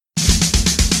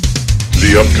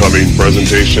The upcoming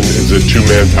presentation is a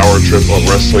two-man power trip of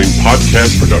wrestling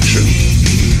podcast production.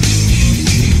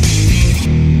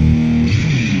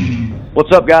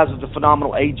 What's up, guys? It's the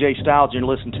phenomenal AJ Styles, and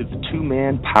you're listening to the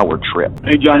two-man power trip.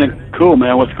 Hey, Johnny. Cool,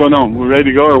 man. What's going on? We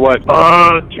ready to go or what?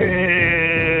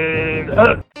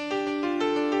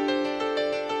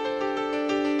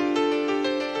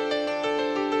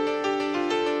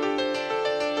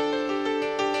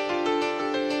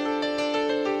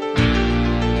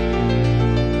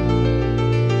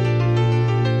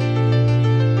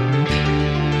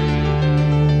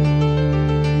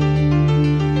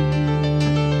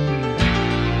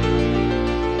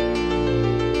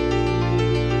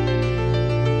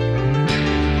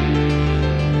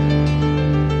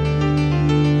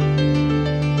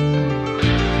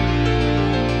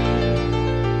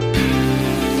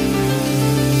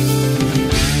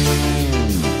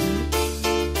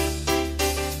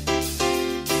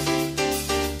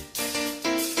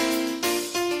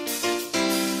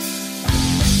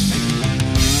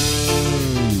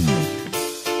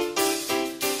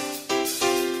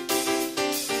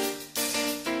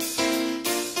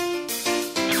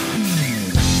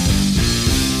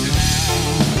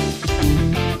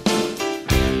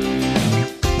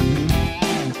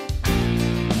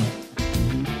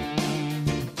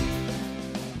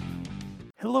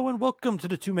 Welcome to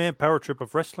the two-man power trip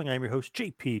of wrestling. I'm your host,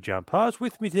 JP John Paz.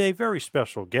 With me today, very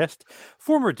special guest,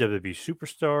 former WWE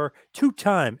superstar,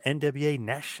 two-time NWA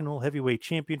National Heavyweight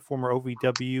Champion, former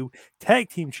OVW Tag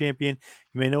Team Champion.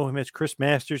 You may know him as Chris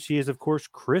Masters. He is, of course,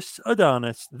 Chris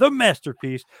Adonis, the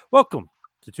Masterpiece. Welcome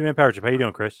to two-man power trip. How you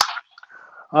doing, Chris?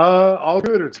 All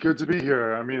good. It's good to be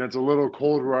here. I mean, it's a little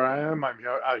cold where I am. I'm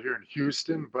out here in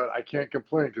Houston, but I can't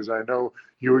complain because I know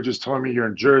you were just telling me you're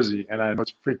in Jersey, and I know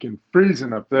it's freaking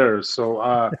freezing up there. So,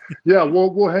 yeah,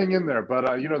 we'll hang in there.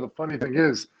 But you know, the funny thing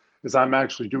is I'm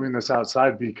actually doing this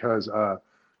outside because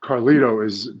Carlito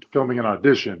is filming an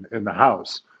audition in the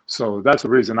house. So that's the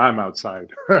reason I'm outside.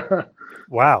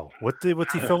 Wow, what's he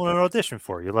filming an audition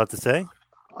for? You allowed to say?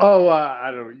 Oh,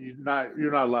 I don't. You're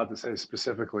not allowed to say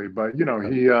specifically, but you know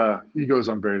he goes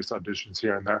on various auditions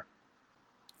here and there.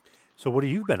 So what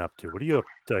have you been up to? What are you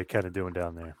kind of doing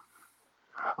down there?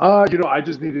 You know, I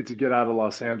just needed to get out of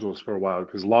Los Angeles for a while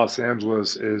because Los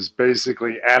Angeles is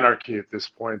basically anarchy at this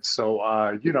point.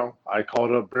 So you know, I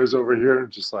called up Briz over here and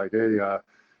just like, hey,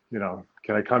 you know,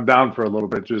 can I come down for a little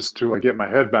bit just to get my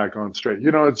head back on straight?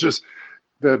 You know, it's just.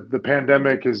 The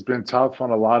pandemic has been tough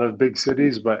on a lot of big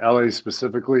cities, but LA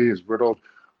specifically is riddled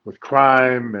with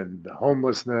crime and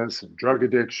homelessness and drug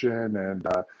addiction, and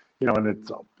you know, and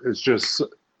it's just,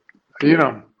 you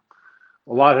know,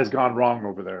 a lot has gone wrong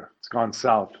over there. It's gone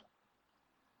south.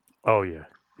 Oh yeah,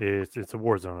 it's a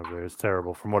war zone over there. It's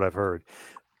terrible from what I've heard.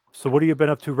 So what have you been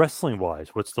up to wrestling wise?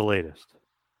 What's the latest?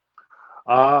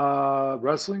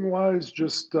 Wrestling wise,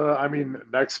 just I mean,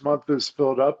 next month is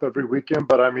filled up every weekend,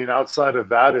 but I mean, outside of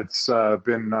that, it's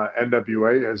been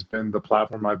NWA has been the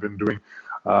platform I've been doing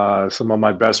some of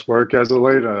my best work as of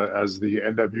late as the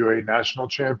NWA National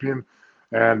Champion,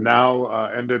 and now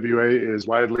NWA is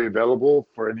widely available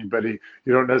for anybody.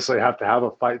 You don't necessarily have to have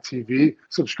a Fight TV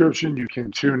subscription. You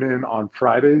can tune in on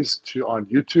Fridays on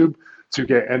YouTube to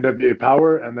get NWA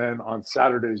Power, and then on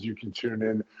Saturdays you can tune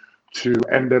in to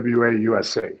NWA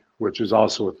USA, which is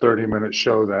also a 30-minute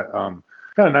show that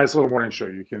got a nice little morning show.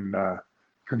 You can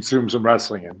consume some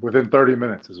wrestling in within 30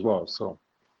 minutes as well. So,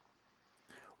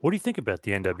 what do you think about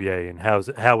the NWA and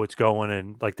how it's going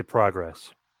and like the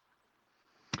progress?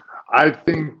 I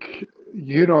think,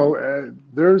 you know,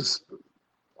 there's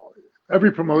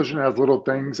every promotion has little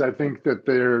things. I think that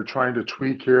they're trying to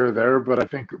tweak here or there, but I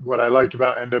think what I like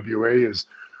about NWA is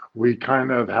we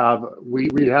kind of have we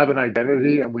have an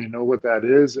identity and we know what that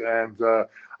is, and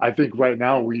I think right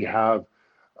now we have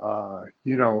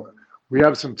you know, we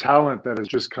have some talent that has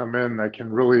just come in that can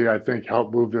really, I think,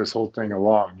 help move this whole thing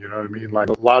along. You know what I mean? Like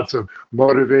lots of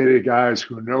motivated guys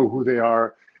who know who they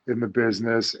are in the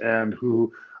business and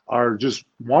who are just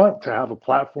want to have a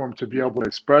platform to be able to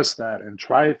express that and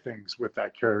try things with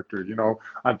that character. You know,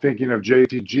 I'm thinking of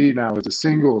JTG now as a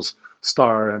singles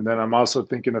star, and then I'm also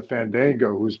thinking of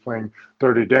Fandango, who's playing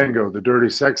Dirty Dango, the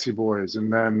Dirty Sexy Boys,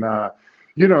 and then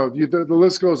you know, the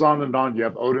list goes on and on. You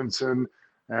have Odinson,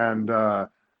 and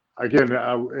again,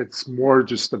 it's more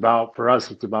just about, for us,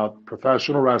 it's about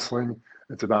professional wrestling,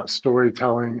 it's about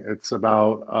storytelling, it's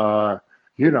about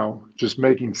you know, just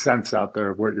making sense out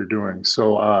there of what you're doing.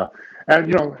 So and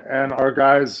you know, and our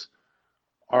guys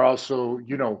are also,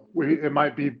 you know, it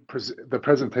might be the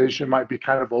presentation might be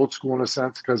kind of old school in a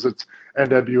sense because it's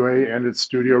NWA and it's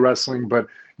studio wrestling, but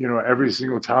you know, every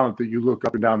single talent that you look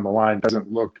up and down the line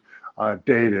doesn't look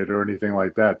dated or anything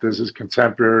like that. This is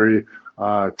contemporary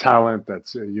talent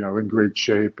that's in great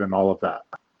shape and all of that.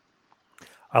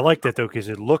 I like that though because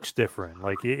it looks different.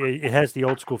 Like it has the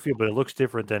old school feel, but it looks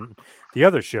different than the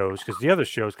other shows because the other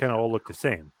shows kind of all look the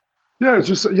same. Yeah,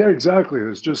 exactly.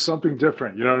 It's just something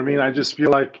different. You know what I mean? I just feel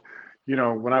like,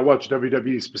 when I watch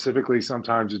WWE specifically,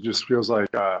 sometimes it just feels like,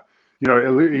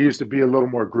 it used to be a little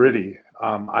more gritty.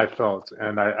 I felt,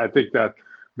 and I think that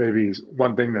maybe is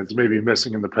one thing that's maybe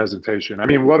missing in the presentation. I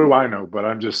mean, what do I know? But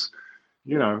I'm just,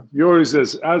 you always,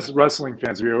 as wrestling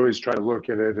fans, we always try to look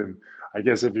at it, and I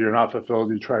guess if you're not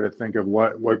fulfilled, you try to think of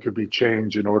what could be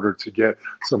changed in order to get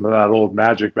some of that old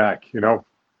magic back.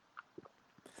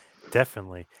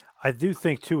 Definitely. I do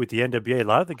think too with the NWA, a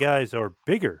lot of the guys are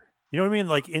bigger. You know what I mean?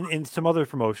 Like in some other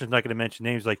promotions, not going to mention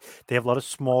names, like they have a lot of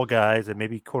small guys and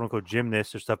maybe quote unquote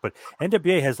gymnasts or stuff. But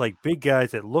NWA has like big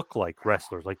guys that look like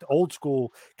wrestlers, like the old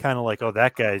school kind of like, oh,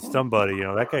 that guy's somebody.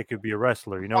 That guy could be a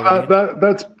wrestler. You know what I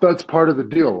mean? That's part of the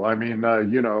deal. I mean,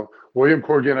 William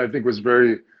Corgan, I think, was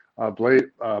very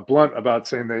blunt about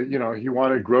saying that he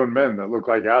wanted grown men that looked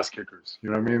like ass kickers.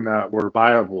 You know what I mean? That were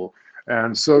viable.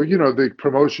 And so the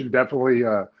promotion definitely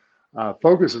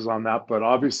focuses on that. But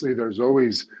obviously, there's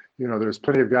always there's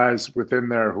plenty of guys within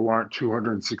there who aren't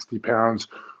 260 pounds,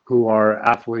 who are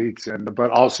athletes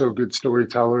but also good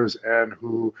storytellers and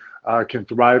who can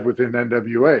thrive within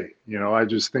NWA. I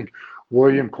just think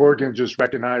William Corgan just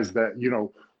recognized that,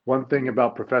 one thing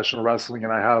about professional wrestling,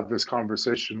 and I have this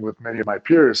conversation with many of my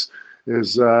peers,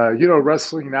 is,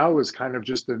 wrestling now is kind of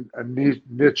just a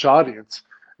niche audience.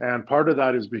 And part of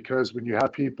that is because when you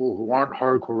have people who aren't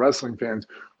hardcore wrestling fans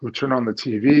who turn on the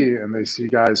TV and they see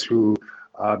guys who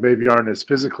maybe aren't as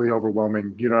physically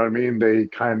overwhelming, you know what I mean?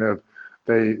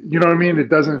 It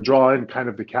doesn't draw in kind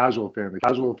of the casual fan. The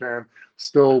casual fan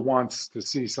still wants to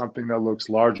see something that looks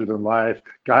larger than life.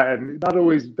 And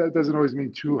that doesn't always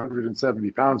mean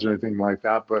 270 pounds or anything like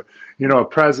that, but, a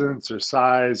presence or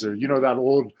size or, that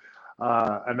old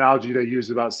analogy they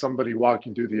use about somebody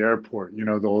walking through the airport,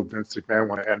 the old Vince McMahon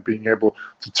one, and being able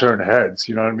to turn heads,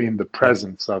 you know what I mean? The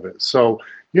presence of it. So,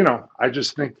 I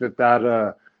just think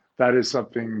that is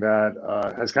something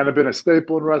that has kind of been a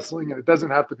staple in wrestling. And it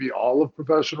doesn't have to be all of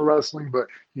professional wrestling, but,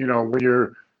 when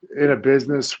you're in a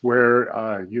business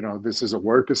where, this is a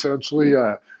work essentially,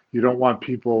 you don't want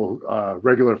people,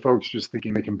 regular folks, just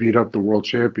thinking they can beat up the world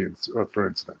champions, for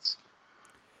instance.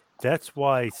 That's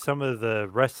why some of the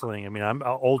wrestling, I mean, I'm an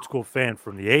old school fan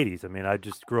from the 80s. I mean, I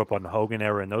just grew up on the Hogan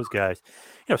era and those guys.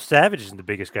 Savage isn't the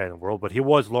biggest guy in the world, but he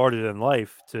was larger than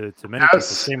life to many people.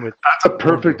 Same with that's a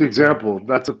perfect example.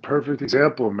 That's a perfect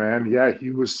example, man. Yeah, he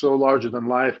was so larger than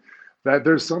life that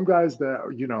there's some guys that,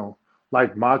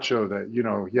 like Macho that,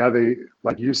 they,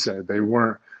 like you said, they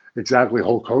weren't exactly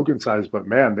Hulk Hogan size, but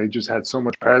man, they just had so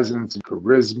much presence and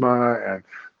charisma and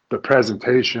the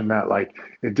presentation that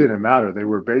it didn't matter. They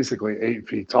were basically 8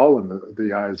 feet tall in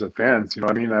the eyes of fans.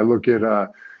 I mean, I look at,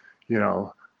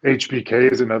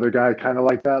 HBK is another guy kind of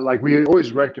like that. Like we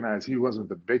always recognize he wasn't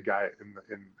the big guy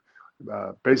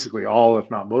in basically all, if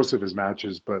not most of his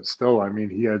matches, but still, I mean,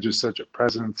 he had just such a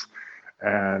presence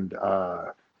and,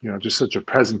 just such a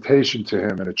presentation to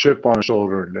him and a chip on his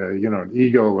shoulder and, an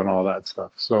ego and all that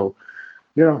stuff. So,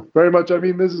 very much, I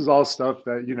mean, this is all stuff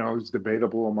that, is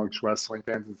debatable amongst wrestling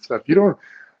fans and stuff.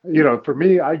 For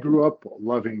me, I grew up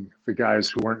loving the guys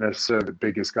who weren't necessarily the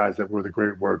biggest guys that were the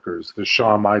great workers, the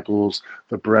Shawn Michaels,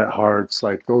 the Bret Harts,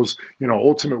 like those,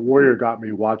 Ultimate Warrior got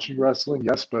me watching wrestling,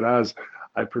 yes, but as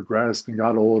I progressed and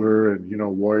got older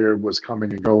and, Warrior was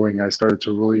coming and going, I started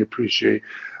to really appreciate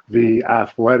the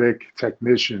athletic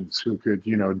technicians who could,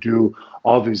 do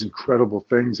all these incredible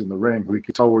things in the ring. We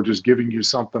could tell we're just giving you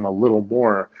something a little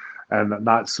more and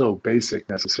not so basic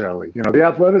necessarily. The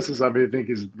athleticism, I think,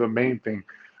 is the main thing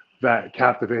that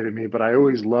captivated me, but I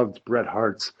always loved Bret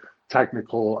Hart's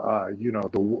technical,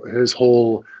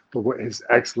 his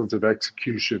excellence of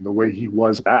execution, the way he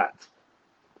was that.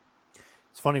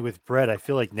 It's funny with Bret, I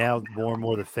feel like now more and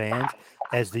more the fans,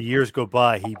 as the years go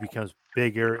by, he becomes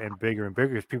bigger and bigger and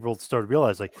bigger as people start to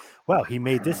realize, like, wow, he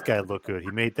made this guy look good.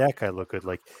 He made that guy look good.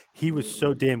 Like, he was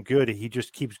so damn good. He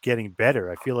just keeps getting better.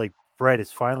 I feel like Bret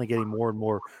is finally getting more and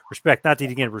more respect. Not that he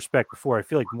didn't get respect before. I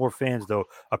feel like more fans, though,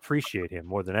 appreciate him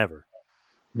more than ever.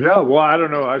 Yeah, well, I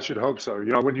don't know. I should hope so.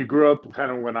 When you grew up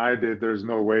kind of when I did, there's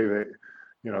no way that,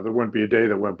 there wouldn't be a day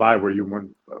that went by where you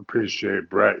wouldn't appreciate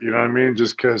Bret. You know what I mean?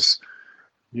 Just because,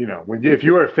 if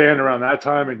you were a fan around that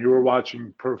time and you were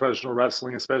watching professional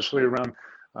wrestling, especially around,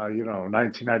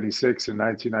 1996 and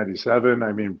 1997,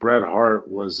 I mean, Bret Hart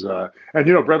was,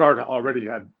 and, Bret Hart already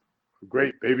had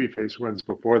great babyface wins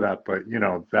before that, but,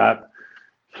 that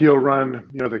heel run,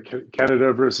 the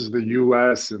Canada versus the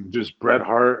U.S. and just Bret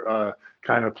Hart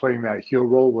kind of playing that heel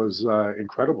role was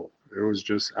incredible. It was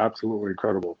just absolutely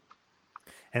incredible.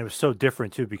 And it was so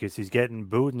different, too, because he's getting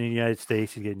booed in the United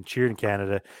States. He's getting cheered in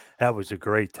Canada. That was a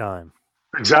great time.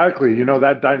 Exactly.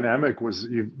 That dynamic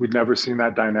we'd never seen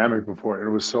that dynamic before. It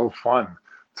was so fun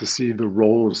to see the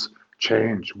roles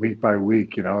change week by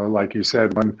week. Like you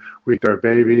said, 1 week they're a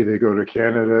baby, they go to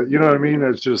Canada. You know what I mean?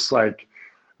 It's just like,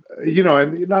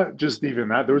 and not just even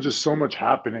that. There was just so much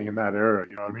happening in that era.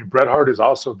 Bret Hart is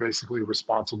also basically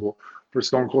responsible for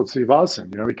Stone Cold Steve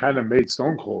Austin. He kind of made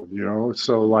Stone Cold,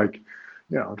 so like,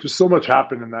 just so much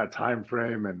happened in that time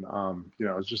frame. And,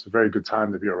 it's just a very good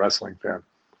time to be a wrestling fan.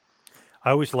 I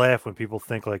always laugh when people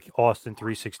think like Austin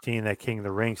 316, that King of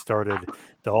the Ring started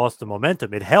the Austin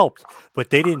momentum. It helped, but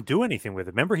they didn't do anything with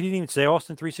it. Remember, he didn't even say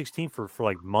Austin 316 for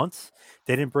like months.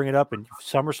 They didn't bring it up in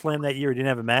SummerSlam that year. He didn't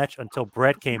have a match until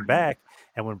Bret came back.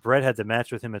 And when Bret had the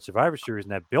match with him at Survivor Series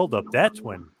and that buildup, that's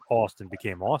when Austin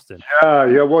became Austin.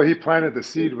 Yeah. Well, he planted the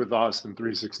seed with Austin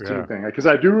 316 thing. Because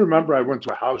I do remember I went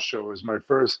to a house show. It was my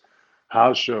first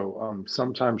house show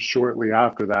sometime shortly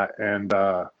after that. And,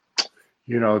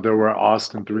 there were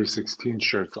Austin 316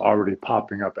 shirts already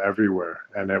popping up everywhere.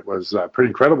 And it was pretty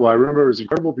incredible. I remember it was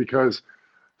incredible because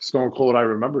Stone Cold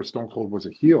was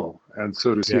a heel. And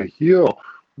so to see a heel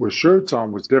with shirts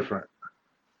on was different.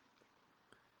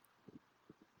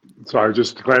 Sorry,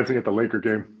 just glancing at the Laker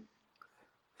game.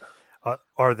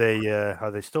 Are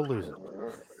they still losing?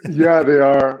 Yeah, they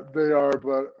are.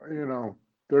 But,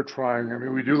 they're trying. I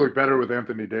mean, we do look better with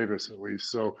Anthony Davis at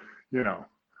least. So,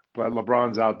 but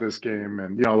LeBron's out this game.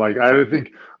 And, I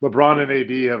think LeBron and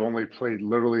AD have only played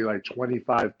literally like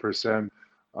 25%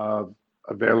 of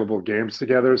available games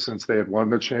together since they had won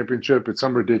the championship. It's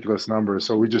some ridiculous number.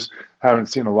 So we just haven't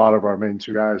seen a lot of our main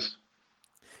two guys.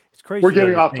 It's crazy. We're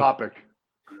getting off topic.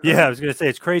 Yeah, I was going to say,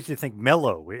 it's crazy to think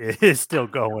Melo is still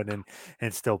going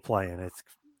and still playing. It's,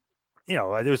 it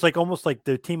was like almost like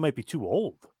the team might be too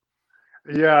old.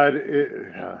 Yeah,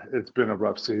 it's been a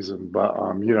rough season, but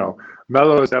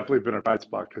Melo has definitely been a bright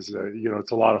spot because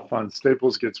it's a lot of fun.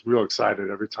 Staples gets real excited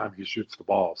every time he shoots the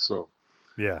ball, so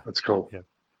yeah, that's cool. Yeah.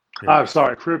 I'm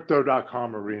sorry,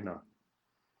 Crypto.com Arena.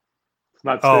 It's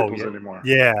not Staples anymore.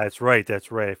 Yeah, that's right.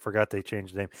 I forgot they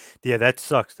changed the name. Yeah, that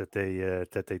sucks that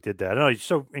they did that. I know it's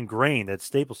so ingrained at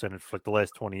Staples Center for like the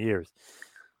last 20 years.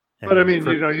 But I mean,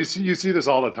 you see this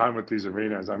all the time with these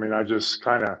arenas. I mean, I just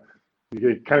kind of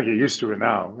get used to it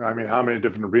now. I mean, how many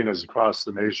different arenas across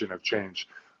the nation have changed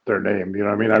their name?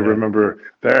 I mean, I remember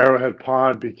the Arrowhead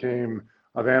Pond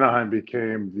of Anaheim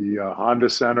became the Honda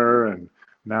Center, and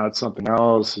now it's something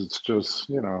else. It's just,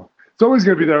 it's always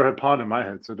going to be the Arrowhead Pond in my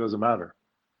head, so it doesn't matter.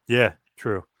 Yeah,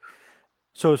 true.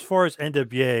 So as far as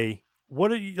NWA,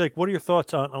 what are your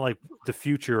thoughts on like the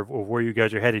future of where you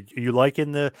guys are headed? Are you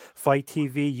liking the Fight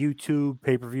TV, YouTube,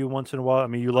 pay-per-view once in a while? I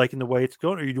mean, you liking the way it's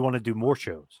going, or you want to do more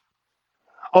shows?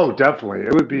 Oh, definitely.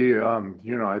 It would be,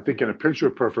 I think in a picture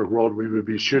perfect world, we would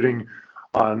be shooting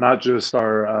not just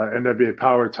our NWA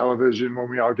Power television when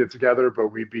we all get together, but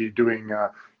we'd be doing,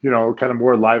 kind of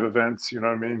more live events,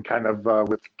 kind of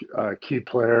with key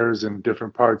players in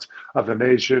different parts of the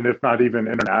nation, if not even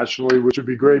internationally, which would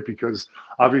be great because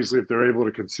obviously if they're able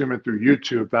to consume it through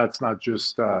YouTube, that's not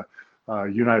just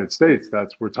United States,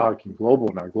 we're talking global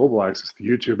now, global access to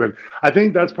YouTube. And I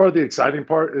think that's part of the exciting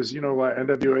part is,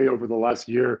 NWA over the last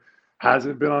year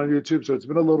hasn't been on YouTube. So it's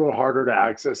been a little harder to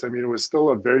access. I mean, it was still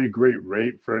a very great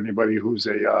rate for anybody who's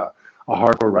a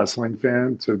hardcore wrestling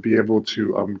fan to be able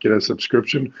to get a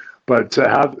subscription. But to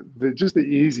have just the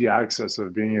easy access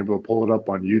of being able to pull it up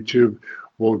on YouTube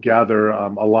will gather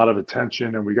a lot of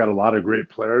attention. And we got a lot of great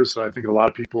players. So I think a lot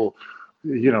of people,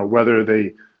 whether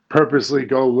they purposely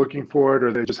go looking for it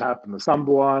or they just happen to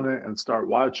stumble on it and start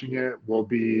watching it will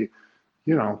be,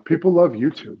 people love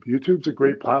YouTube. YouTube's a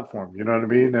great platform, you know what I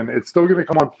mean? And it's still going to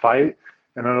come on Fight,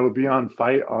 and it'll be on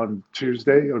Fight on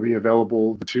Tuesday. It'll be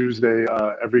available Tuesday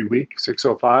every week,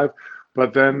 6:05.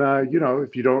 But then,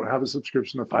 if you don't have a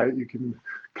subscription to Fight, you can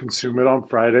consume it on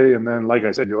Friday. And then, like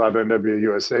I said, you'll have NWA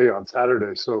USA on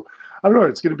Saturday. So I don't know.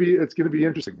 It's going to be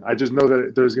interesting. I just know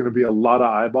that there's going to be a lot of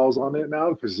eyeballs on it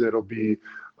now because it'll be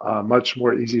much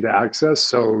more easy to access.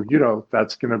 So,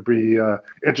 that's going to be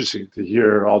interesting to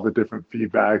hear all the different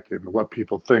feedback and what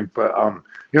people think. But,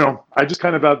 I just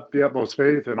kind of have the utmost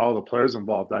faith in all the players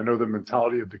involved. I know the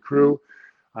mentality of the crew.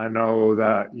 I know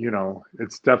that,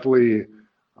 it's definitely,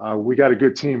 we got a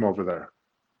good team over there.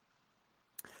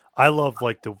 I love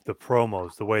like the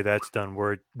promos, the way that's done,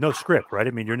 where no script, right?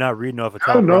 I mean, you're not reading off a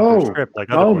top script like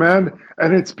no, man,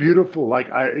 and it's beautiful.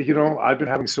 Like I've been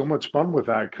having so much fun with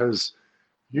that because,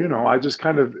 I just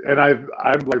kind of, and I'm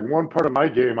like, one part of my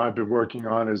game I've been working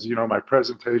on is, my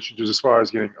presentation, just as far as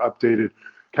getting updated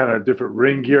kind of different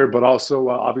ring gear, but also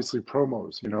obviously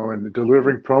promos, and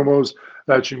delivering promos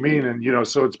that you mean. And,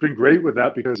 so it's been great with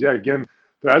that because, yeah, again,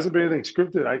 there hasn't been anything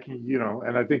scripted. I can,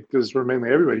 and I think this for mainly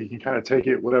everybody, you can kind of take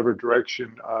it whatever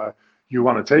direction you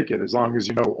want to take it, as long as,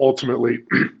 ultimately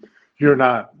you're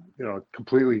not,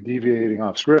 completely deviating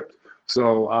off script.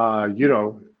 So,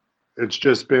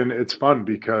 it's fun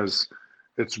because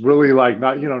it's really like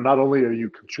not only are you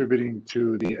contributing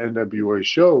to the NWA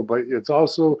show, but it's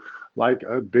also like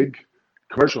a big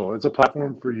commercial. It's a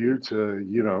platform for you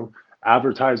to,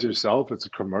 advertise yourself. It's a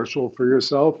commercial for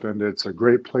yourself, and it's a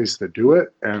great place to do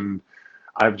it. And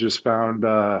I've just found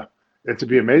it to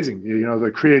be amazing.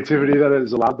 The creativity that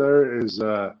is allowed there is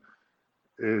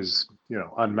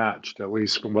unmatched, at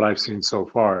least from what I've seen so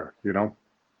far.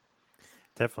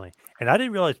 Definitely. And I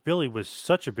didn't realize Billy was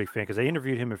such a big fan because I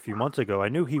interviewed him a few months ago. I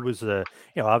knew he was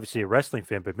obviously a wrestling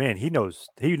fan, but man, he knows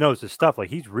his stuff. Like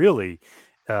he's really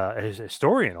a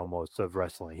historian almost of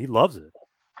wrestling. He loves it.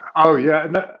 Oh yeah,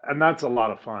 and that's a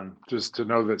lot of fun just to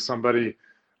know that somebody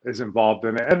is involved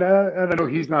in it. And I know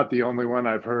he's not the only one.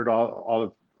 I've heard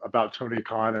all about Tony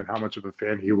Khan and how much of a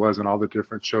fan he was and all the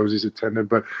different shows he's attended.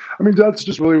 But I mean, that's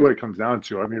just really what it comes down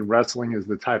to. I mean, wrestling is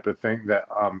the type of thing that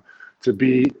to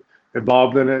be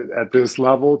involved in it at this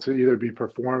level, to either be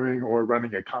performing or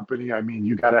running a company, I mean,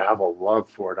 you got to have a love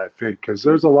for it, I think, because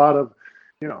there's a lot of,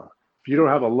 if you don't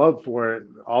have a love for it,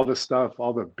 all the stuff,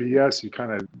 all the BS you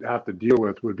kind of have to deal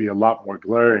with would be a lot more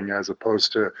glaring, as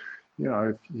opposed to,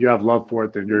 if you have love for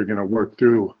it, then you're going to work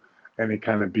through any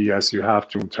kind of BS you have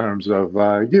to in terms of,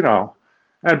 and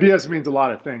BS means a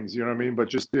lot of things, you know what I mean? But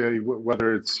just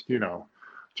whether it's,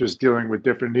 just dealing with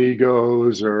different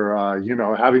egos or,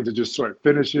 having to just sort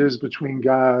finishes between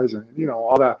guys and,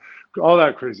 all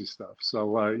that crazy stuff.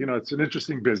 So, it's an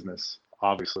interesting business,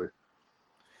 obviously.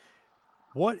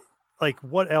 What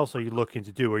else are you looking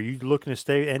to do? Are you looking to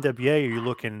stay NWA? Are you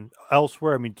looking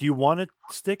elsewhere? I mean, do you want to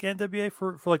stick NWA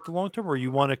for like the long term, or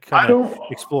you want to kind of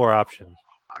explore options?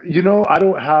 I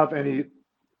don't have any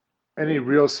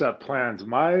real set plans.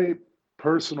 My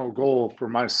personal goal for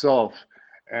myself,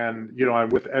 and I'm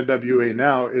with NWA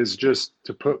now, is just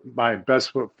to put my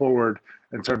best foot forward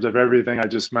in terms of everything I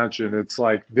just mentioned. It's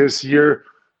like this year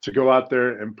to go out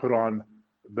there and put on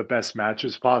the best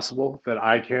matches possible that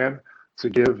I can, to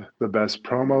give the best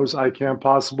promos I can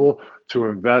possible, to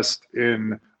invest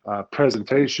in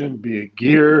presentation, be it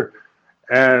gear,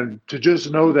 and to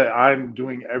just know that I'm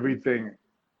doing everything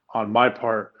on my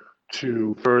part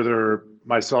to further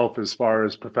myself as far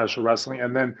as professional wrestling,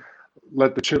 and then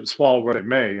let the chips fall where it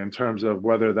may, in terms of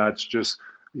whether that's just,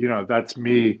 that's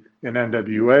me in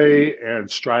NWA and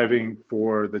striving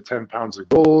for the 10 pounds of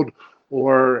gold,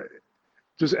 or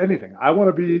just anything. I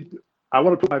want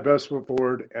to put my best foot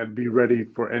forward and be ready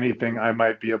for anything I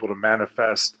might be able to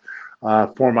manifest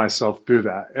for myself through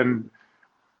that. And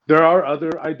there are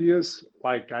other ideas.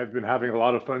 Like, I've been having a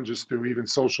lot of fun just through even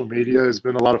social media. It's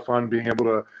been a lot of fun being able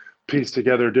to piece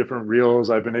together different reels.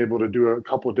 I've been able to do a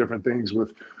couple different things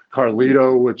with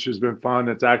Carlito, which has been fun.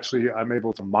 It's actually, I'm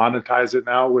able to monetize it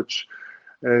now, which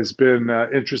has been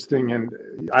interesting.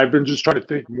 And I've been just trying to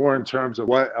think more in terms of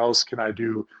what else can I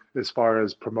do as far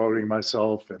as promoting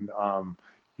myself. And,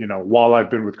 while I've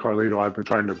been with Carlito, I've been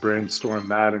trying to brainstorm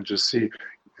that and just see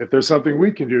if there's something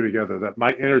we can do together that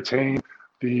might entertain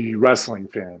the wrestling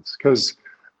fans. Because,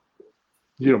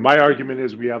 my argument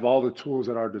is we have all the tools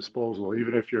at our disposal.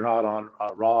 Even if you're not on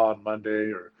Raw on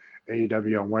Monday or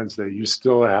AEW on Wednesday, you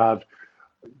still have,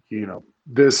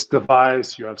 this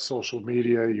device, you have social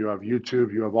media, you have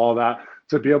YouTube, you have all that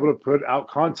to be able to put out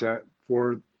content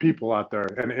for people out there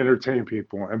and entertain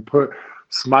people and put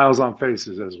smiles on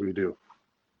faces as we do.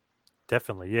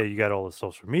 Definitely. Yeah, you got all the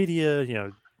social media,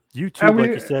 YouTube,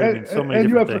 like you said, so many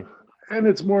different things. And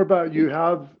it's more about you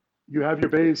have your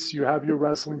base, you have your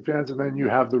wrestling fans, and then you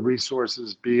have the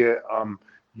resources, be it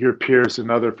your peers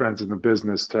and other friends in the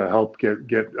business, to help get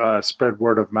spread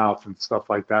word of mouth and stuff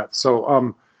like that.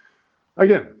 So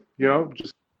again,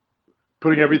 just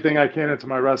putting everything I can into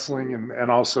my wrestling, and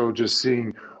also just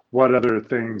seeing what other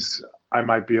things I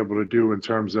might be able to do in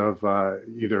terms of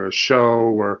either a show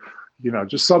or,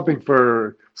 just something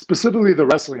for specifically the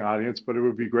wrestling audience. But it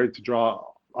would be great to draw,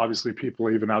 obviously, people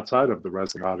even outside of the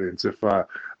wrestling audience if that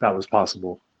was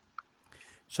possible.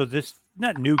 So this,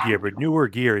 not new gear, but newer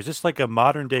gear, is this like a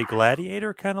modern day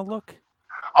Gladiator kind of look?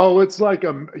 Oh, it's like,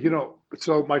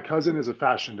 so my cousin is a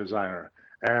fashion designer,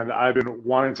 and I've been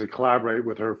wanting to collaborate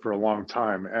with her for a long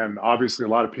time. And obviously a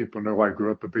lot of people know I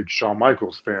grew up a big Shawn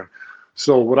Michaels fan.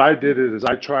 So what I did is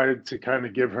I tried to kind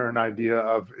of give her an idea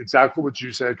of exactly what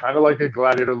you said, kind of like a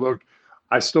gladiator look.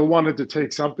 I still wanted to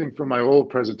take something from my old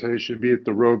presentation, be it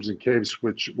the robes and capes,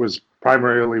 which was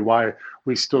primarily why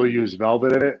we still use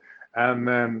velvet in it. And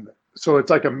then, so it's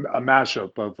like a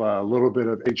mashup of a little bit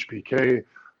of HBK,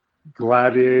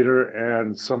 gladiator,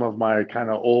 and some of my kind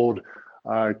of old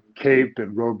cape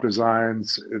and robe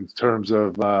designs in terms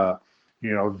of,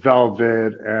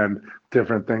 velvet and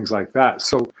different things like that.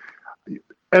 So,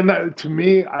 and that, to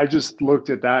me, I just looked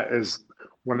at that as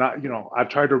when I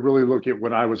tried to really look at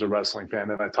when I was a wrestling fan,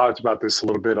 and I talked about this a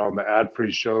little bit on the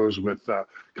ad-free shows with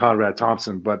Conrad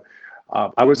Thompson, but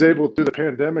I was able through the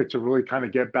pandemic to really kind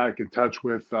of get back in touch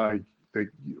with when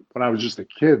I was just a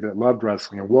kid that loved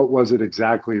wrestling, and what was it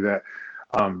exactly that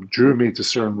drew me to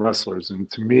certain wrestlers.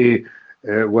 And to me,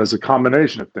 it was a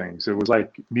combination of things. It was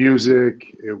like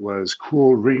music, it was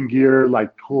cool ring gear,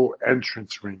 like cool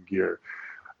entrance ring gear.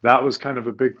 That was kind of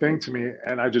a big thing to me.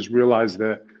 And I just realized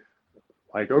that,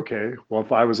 like, okay, well,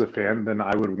 if I was a fan, then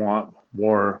I would want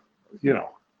more,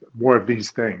 more of these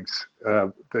things.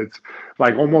 That's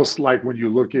like almost like when you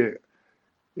look at,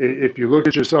 if you look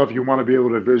at yourself, you want to be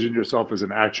able to vision yourself as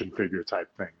an action figure type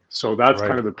thing. So that's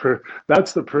kind of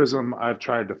that's the prism I've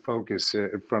tried to focus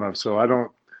it in front of. So I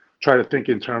don't try to think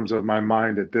in terms of my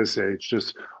mind at this age,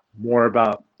 just more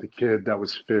about the kid that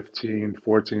was 15,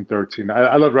 14, 13.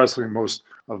 I love wrestling most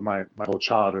of my whole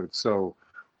childhood. So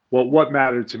what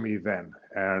mattered to me then,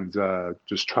 and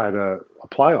just try to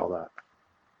apply all that.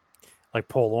 Like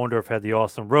Paul Orndorff had the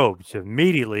awesome robes.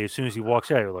 Immediately, as soon as he walks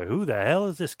out, you're like, who the hell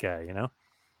is this guy,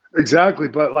 Exactly.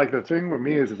 But like the thing with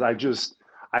me is I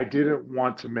didn't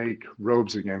want to make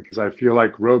robes again, because I feel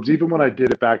like robes, even when I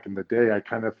did it back in the day, I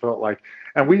kind of felt like,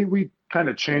 and we kind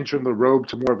of changed from the robe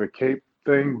to more of a cape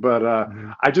thing, but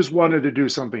I just wanted to do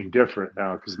something different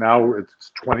now, because now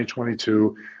it's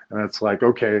 2022 and it's like,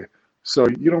 okay, so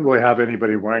you don't really have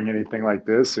anybody wearing anything like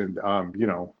this. And,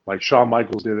 like Shawn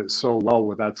Michaels did it so well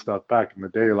with that stuff back in the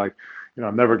day. Like,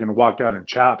 I'm never going to walk out in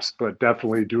chaps, but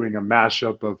definitely doing a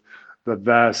mashup of the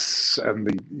vests and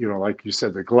the, like you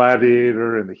said, the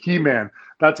gladiator and the He-Man.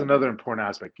 That's another important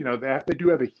aspect. They do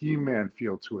have a He-Man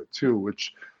feel to it too,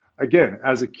 which, again,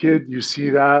 as a kid, you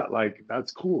see that, like,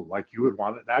 that's cool. Like, you would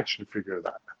want an action figure of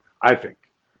that, I think.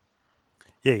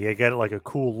 Yeah, you get like a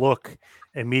cool look,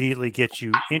 immediately gets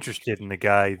you interested in the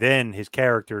guy. Then his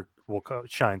character will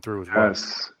shine through as well.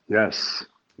 Yes.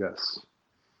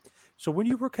 So when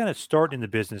you were kind of starting in the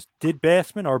business, did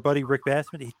Bassman, our buddy Rick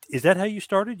Bassman, is that how you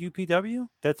started, UPW?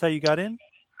 That's how you got in?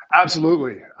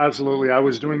 Absolutely. I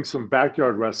was doing some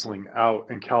backyard wrestling out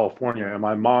in California, and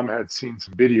my mom had seen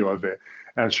some video of it,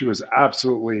 and she was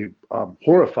absolutely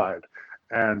horrified.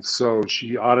 And so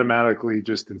she automatically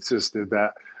just insisted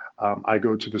that I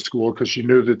go to the school, because she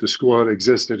knew that the school had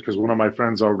existed, because one of my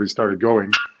friends already started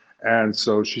going. And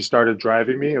so she started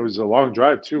driving me. It was a long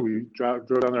drive too. We drove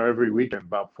down there every weekend,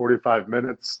 about 45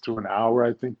 minutes to an hour,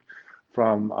 I think,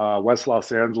 from West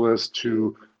Los Angeles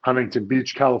to Huntington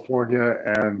Beach, California.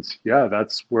 And yeah,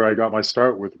 that's where I got my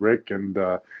start with Rick. And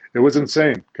it was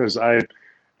insane, because I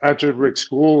entered Rick's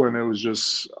school and it was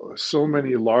just so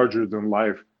many larger than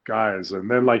life guys. And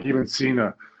then like even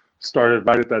Cena started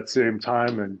right at that same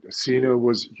time, and Cena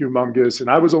was humongous. And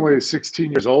I was only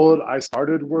 16 years old. I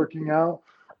started working out.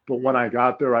 But when I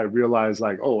got there, I realized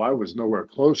like, oh, I was nowhere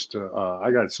close to, I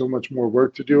got so much more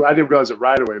work to do. I didn't realize it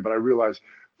right away, but I realized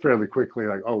fairly quickly,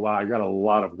 like, oh, wow, I got a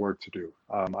lot of work to do.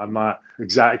 I'm not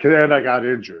exactly, and I got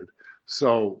injured.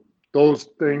 So those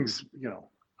things,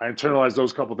 I internalized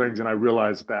those couple things, and I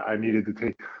realized that I needed to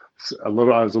take I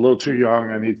was a little too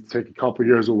young. I needed to take a couple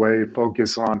years away,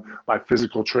 focus on my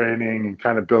physical training and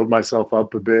kind of build myself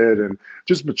up a bit and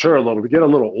just mature a little, get a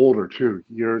little older too.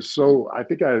 I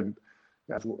think I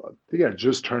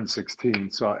just turned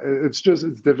 16. So it's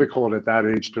difficult at that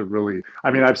age to really,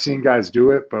 I've seen guys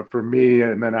do it, but for me,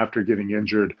 and then after getting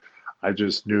injured, I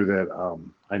just knew that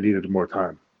I needed more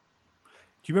time.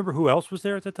 Do you remember who else was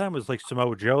there at the time? Was like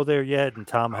Samoa Joe there yet, and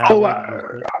Tom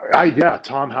Howard? Yeah,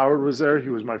 Tom Howard was there. He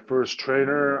was my first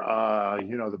trainer.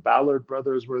 The Ballard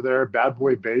brothers were there. Bad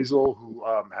Boy Basil, who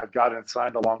had gotten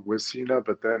signed along with Cena,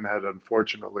 but then had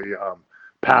unfortunately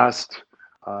passed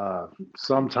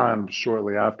sometime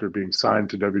shortly after being signed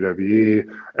to WWE.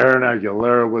 Aaron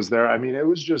Aguilera was there. It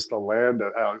was just the land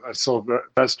of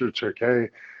Sylvester Terkay.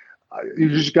 You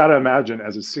just got to imagine,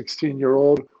 as a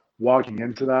 16-year-old, walking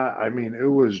into that, it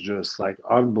was just like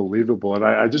unbelievable. And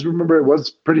I just remember it was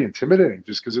pretty intimidating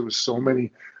just because it was so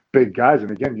many big guys.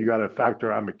 And again, you got to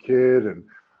factor I'm a kid and,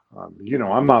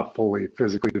 I'm not fully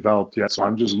physically developed yet. So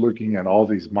I'm just looking at all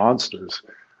these monsters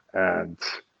and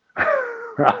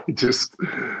I just,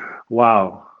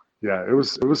 wow. Yeah, it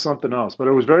was something else, but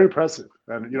it was very impressive.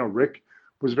 And, Rick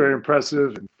was very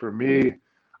impressive. And for me,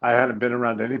 I hadn't been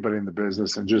around anybody in the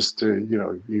business, and just to,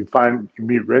 you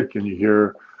meet Rick and you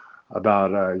hear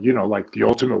about, like the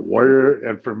Ultimate Warrior.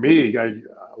 And for me,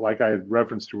 like I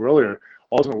referenced to earlier,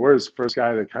 Ultimate Warrior is the first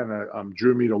guy that kind of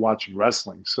drew me to watching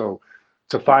wrestling. So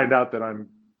to find out that I'm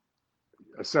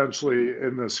essentially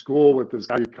in the school with this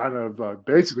guy who kind of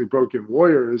basically broke in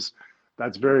Warriors,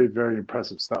 that's very, very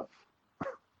impressive stuff.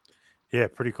 Yeah,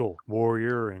 pretty cool.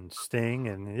 Warrior and Sting,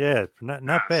 and yeah,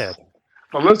 not bad.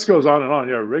 The list goes on and on.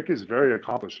 Yeah, Rick is very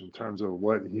accomplished in terms of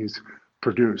what he's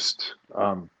produced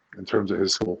in terms of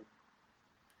his school.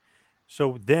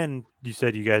 So then you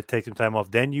said you got to take some time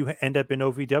off. Then you end up in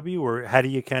OVW, or how do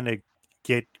you kind of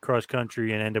get cross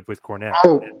country and end up with Cornell?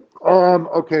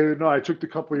 Okay. No, I took a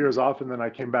couple of years off, and then I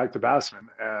came back to Bassman.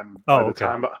 And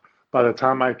by the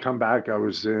time I come back, I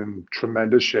was in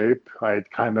tremendous shape. I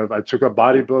took up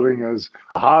bodybuilding as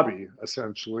a hobby,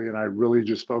 essentially, and I really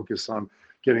just focused on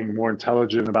getting more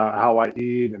intelligent about how I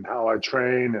eat and how I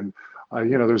train. And,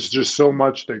 there's just so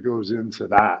much that goes into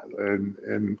that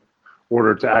in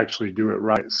order to actually do it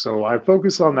right. So I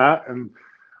focused on that. And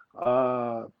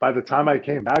by the time I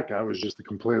came back, I was just a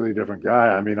completely different guy.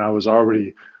 I mean, I was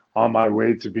already on my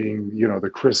way to being, the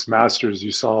Chris Masters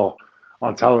you saw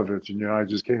on television. I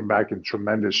just came back in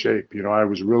tremendous shape. I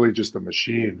was really just a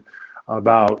machine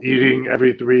about eating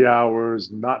every 3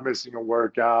 hours, not missing a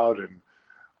workout, and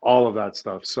all of that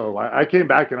stuff. So I came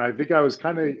back, and I think I was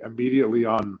kind of immediately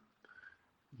on,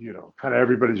 kind of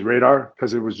everybody's radar,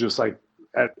 because it was just like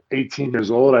at 18 years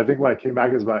old. I think when I came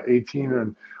back, I was about 18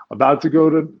 and about to go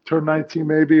to turn 19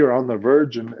 maybe, or on the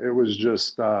verge. And it was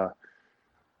just the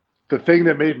thing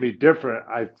that made me different,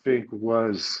 I think,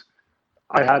 was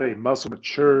I had a muscle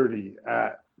maturity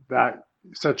at that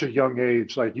such a young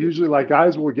age. Like usually, like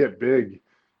guys will get big,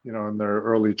 in their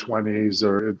early 20s,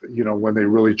 or when they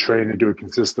really train and do it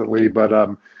consistently.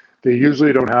 But they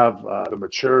usually don't have the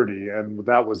maturity, and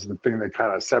that was the thing that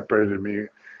kind of separated me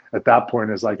at that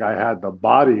point. Is like I had the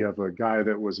body of a guy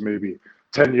that was maybe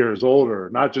 10 years older,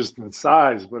 not just in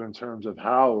size, but in terms of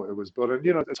how it was built. And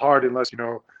it's hard unless you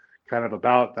know kind of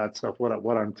about that stuff. What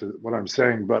I'm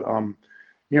saying, but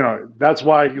that's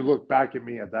why you look back at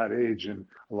me at that age, and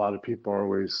a lot of people are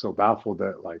always so baffled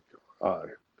that like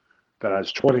that I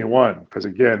was 21, because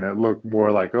again, it looked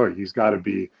more like, oh, he's got to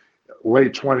be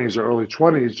late 20s or early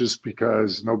 20s, just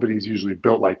because nobody's usually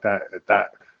built like that at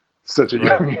that such a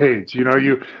young age.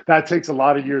 That takes a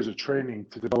lot of years of training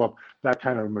to develop that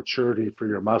kind of maturity for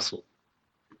your muscle.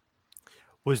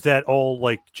 Was that all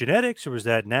like genetics, or was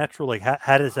that natural? Like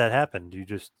how does that happen? Do you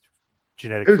just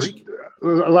genetic freak?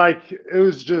 It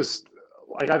was just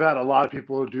like I've had a lot of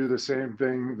people do the same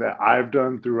thing that I've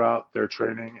done throughout their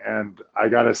training. And I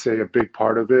got to say, a big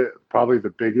part of it, probably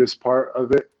the biggest part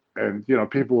of it, and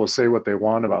people will say what they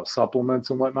want about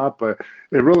supplements and whatnot, but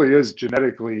it really is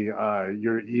genetically,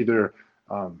 you're either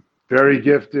very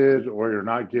gifted or you're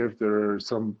not gifted, or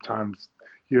sometimes,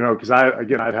 because I've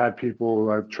had people who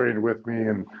have trained with me,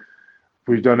 and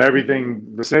we've done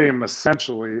everything the same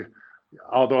essentially,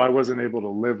 although I wasn't able to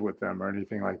live with them or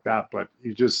anything like that. But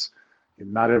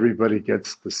not everybody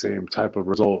gets the same type of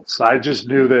results. I just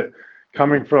knew that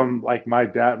coming from like my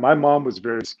dad, my mom was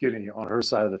very skinny on her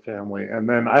side of the family. And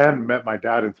then I hadn't met my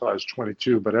dad until I was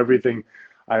 22, but everything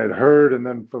I had heard, and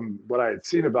then from what I had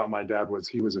seen about my dad, was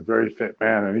he was a very fit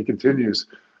man, and he continues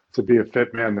to be a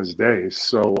fit man this day.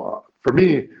 So for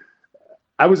me,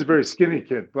 I was a very skinny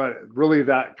kid, but really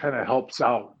that kind of helps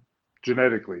out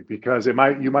genetically, because you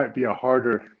might be a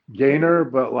harder gainer,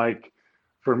 but like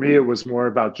for me, it was more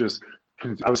about just,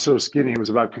 I was so skinny, it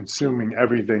was about consuming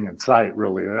everything in sight,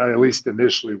 really, at least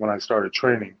initially when I started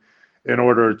training, in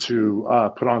order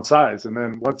to put on size. And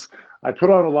then once I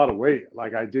put on a lot of weight,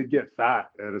 like I did get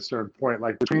fat at a certain point,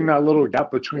 like between that little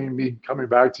gap between me coming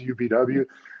back to UPW,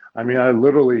 I mean, I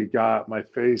literally got my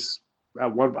face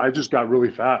I just got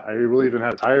really fat. I really even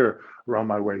had a tire around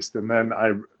my waist. And then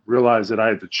I realized that I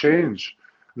had to change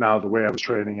now the way I was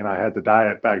training, and I had to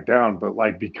diet back down. But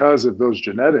like, because of those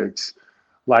genetics,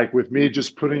 like with me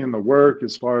just putting in the work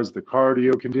as far as the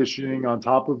cardio conditioning on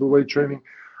top of the weight training,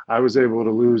 I was able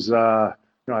to lose, I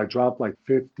dropped like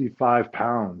 55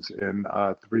 pounds in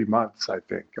 3 months, I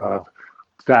think, of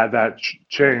that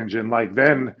change. And like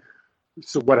then,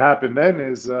 so what happened then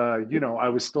is, I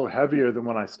was still heavier than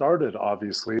when I started,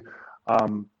 obviously,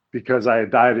 because I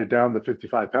had dieted down the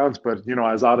 55 pounds, but,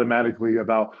 I was automatically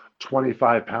about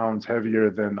 25 pounds heavier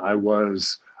than I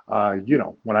was,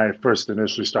 when I first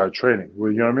initially started training,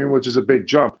 you know what I mean? Which is a big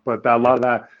jump, but a lot of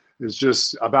that is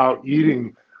just about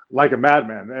eating like a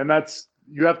madman. And that's,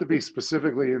 you have to be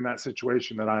specifically in that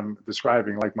situation that I'm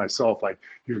describing, like myself. Like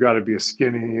you've got to be a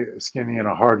skinny and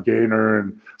a hard gainer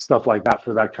and stuff like that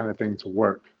for that kind of thing to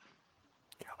work.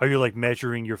 Are you like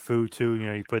measuring your food too? You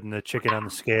know, you putting the chicken on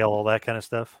the scale, all that kind of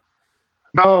stuff?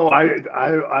 No,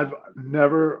 I've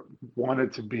never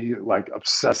wanted to be like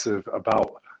obsessive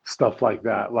about stuff like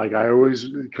that. Like I always,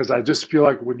 because I just feel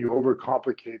like when you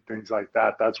overcomplicate things like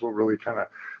that, that's what really kind of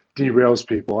derails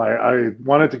people. I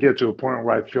wanted to get to a point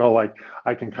where I feel like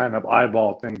I can kind of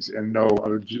eyeball things and know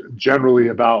generally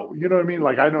about, you know what I mean?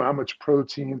 Like I know how much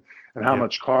protein and how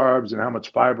much carbs and how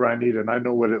much fiber I need, and I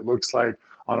know what it looks like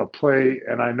on a plate,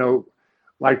 and I know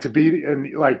like to be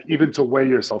and like even to weigh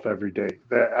yourself every day.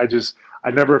 That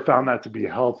I never found that to be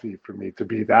healthy for me to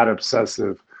be that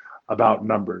obsessive about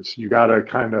numbers. You got to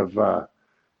kind of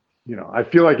I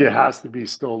feel like it has to be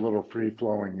still a little free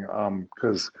flowing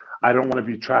because I don't want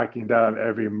to be tracking down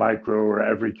every micro or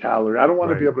every calorie. I don't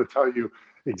want to be able to tell you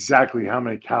exactly how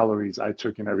many calories I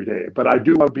took in every day, but I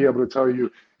do want to be able to tell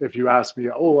you if you ask me,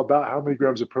 about how many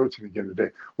grams of protein you get a day.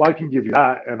 Well, I can give you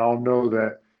that, and I'll know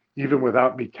that even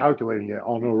without me calculating it,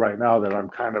 I'll know right now that I'm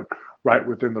kind of right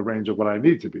within the range of what I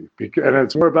need to be. And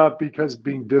it's more about because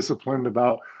being disciplined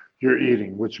about your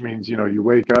eating, which means, you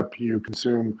wake up, you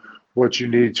consume what you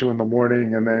need to in the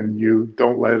morning, and then you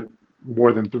don't let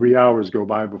more than 3 hours go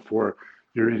by before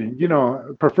you're eating,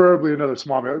 preferably another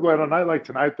small meal. Well, on a night like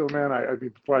tonight, though, man, I mean,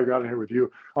 before I got in here with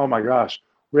you, oh my gosh,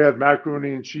 we had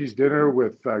macaroni and cheese dinner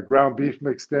with ground beef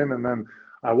mixed in, and then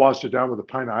I washed it down with a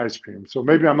pint of ice cream. So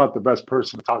maybe I'm not the best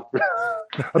person to talk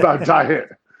about diet.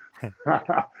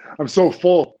 I'm so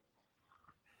full.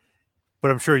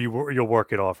 But I'm sure you'll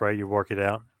work it off, right? You work it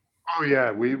out. Oh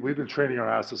yeah, we've been training our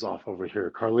asses off over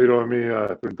here. Carlito and me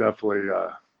have been definitely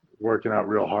working out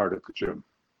real hard at the gym.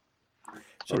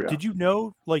 So did you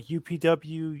know, like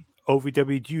UPW,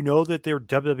 OVW, do you know that they're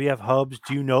WWF hubs?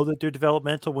 Do you know that they're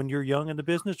developmental when you're young in the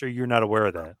business, or you're not aware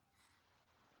of that?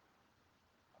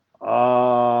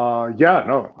 Yeah,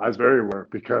 no, I was very aware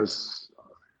because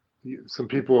some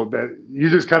people that you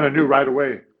just kind of knew right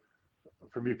away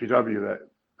from UPW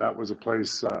that was a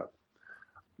place.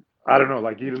 I don't know,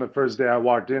 like even the first day I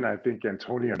walked in, I think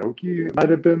Antonio Inoki might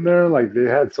have been there. Like they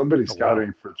had somebody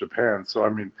scouting for Japan. So, I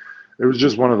mean, it was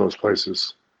just one of those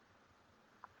places.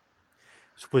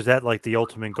 So was that like the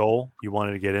ultimate goal? You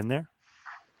wanted to get in there?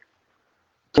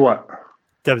 To what?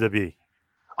 WWE.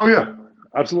 Oh, yeah,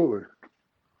 absolutely.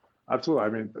 Absolutely. I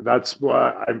mean, that's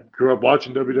why I grew up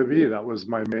watching WWE. That was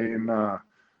my main, the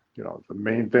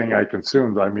main thing I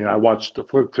consumed. I mean, I watched the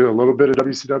flip to a little bit of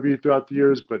WCW throughout the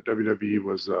years, but WWE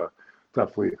was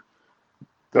definitely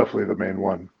the main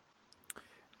one.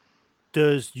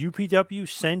 Does UPW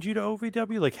send you to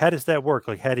OVW? Like, how does that work?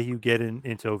 Like, how do you get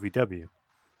into OVW?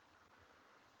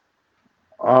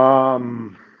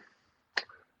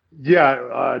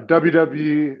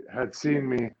 WWE had seen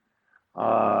me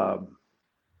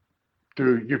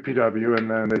through UPW, and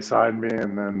then they signed me,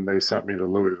 and then they sent me to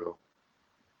Louisville.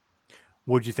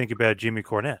 What did you think about Jimmy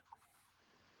Cornette?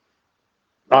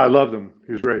 I loved him.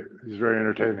 He was great. He's very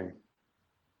entertaining.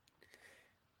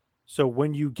 So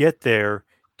when you get there,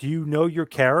 do you know your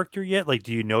character yet? Like,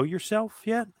 do you know yourself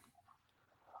yet?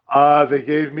 They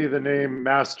gave me the name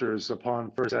Masters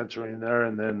upon first entering there,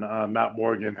 and then Matt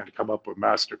Morgan had come up with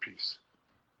Masterpiece.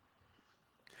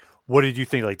 What did you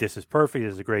think? Like, this is perfect.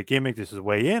 This is a great gimmick. This is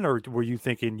way in, or were you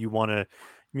thinking you want to,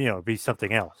 be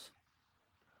something else?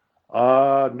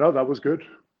 No, that was good.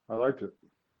 I liked it.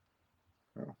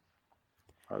 Yeah.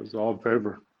 I was all in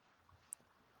favor.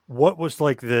 What was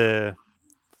like the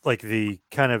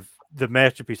kind of the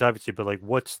masterpiece, obviously, but like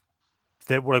what's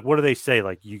that? Like, what do they say?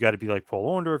 Like, you got to be like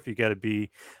Paul Orndorff. You got to be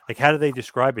like, how do they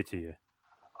describe it to you?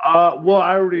 Well,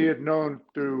 I already had known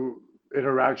through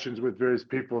interactions with various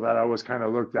people that I was kind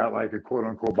of looked at like a quote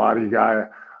unquote body guy.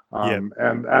 And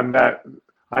that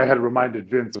I had reminded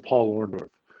Vince of Paul Orndorff.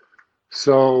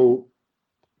 So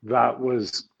that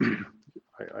was,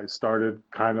 I started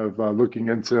kind of looking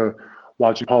into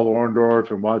watching Paul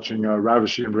Orndorff and watching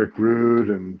Ravishing Rick Rude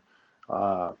and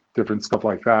different stuff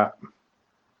like that.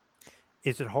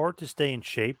 Is it hard to stay in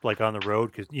shape, like on the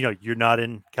road? Because, you're not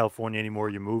in California anymore.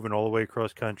 You're moving all the way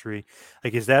across country.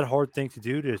 Like, is that a hard thing to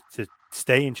do to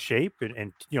stay in shape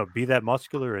and be that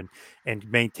muscular and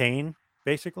maintain,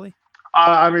 basically?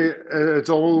 I mean, it's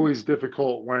always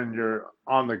difficult when you're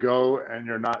on the go and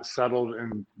you're not settled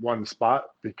in one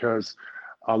spot, because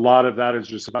a lot of that is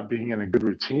just about being in a good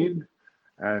routine.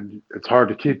 And it's hard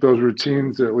to keep those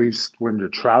routines, at least when you're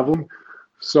traveling.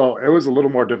 So it was a little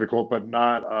more difficult, but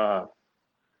not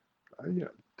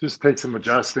just takes some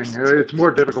adjusting. It's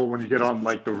more difficult when you get on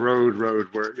like the road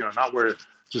where, not where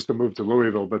just to move to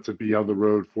Louisville, but to be on the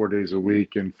road 4 days a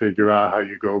week and figure out how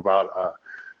you go about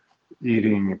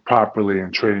eating properly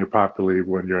and training properly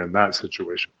when you're in that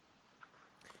situation.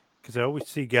 Because I always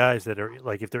see guys that are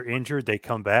like, if they're injured, they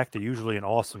come back. They're usually in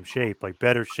awesome shape, like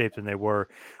better shape than they were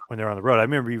when they're on the road. I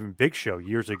remember even Big Show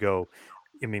years ago.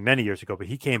 I mean, many years ago, but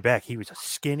he came back. He was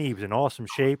skinny. He was in awesome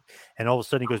shape. And all of a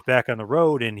sudden he goes back on the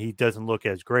road and he doesn't look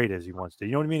as great as he wants to.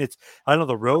 You know what I mean? I know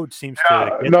the road seems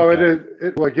to. No, it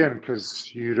is. Well, again, because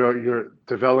you're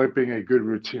developing a good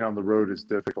routine on the road is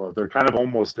difficult. There kind of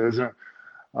almost isn't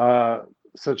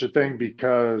such a thing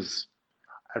because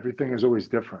everything is always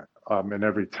different. And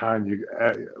every time you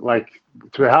like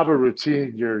to have a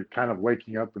routine, you're kind of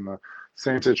waking up in the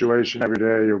same situation every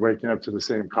day. You're waking up to the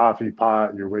same coffee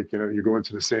pot. You're going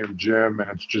to the same gym,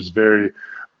 and it's just very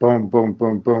boom, boom,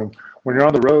 boom, boom. When you're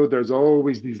on the road, there's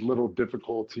always these little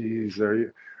difficulties.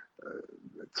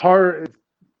 It's hard. It's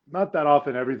not that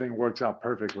often everything works out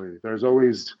perfectly. There's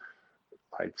always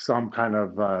like some kind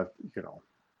of,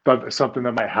 but something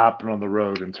that might happen on the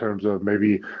road in terms of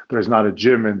maybe there's not a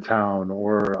gym in town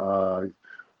or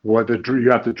you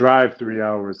have to drive 3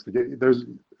 hours to get.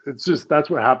 It's just that's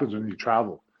what happens when you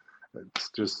travel.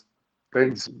 It's just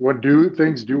things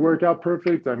do work out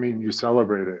perfect. I mean, you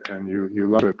celebrate it and you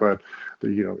love it, but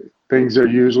things are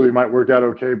usually might work out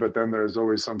okay, but then there's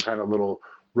always some kind of little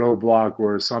roadblock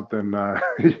or something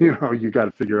you got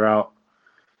to figure out.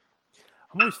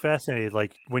 I'm always fascinated.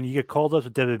 Like when you get called up to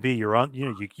WB, you're on,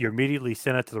 you're immediately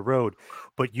sent out to the road,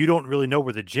 but you don't really know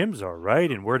where the gyms are, right?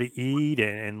 And where to eat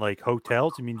and like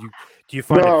hotels. I mean, do you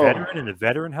find a veteran and the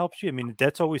veteran helps you? I mean,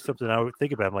 that's always something I would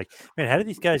think about. I'm like, man, how do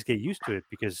these guys get used to it?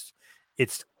 Because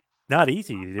it's not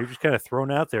easy. They're just kind of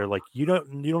thrown out there. Like you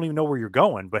don't even know where you're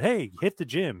going, but hey, hit the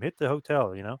gym, hit the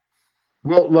hotel,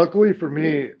 Well, luckily for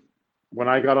me, when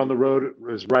I got on the road, it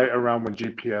was right around when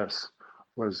GPS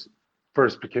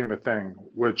first became a thing,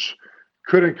 which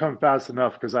couldn't come fast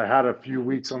enough because I had a few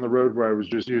weeks on the road where I was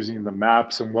just using the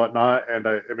maps and whatnot. And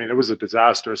I mean, it was a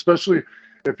disaster, especially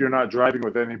if you're not driving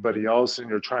with anybody else and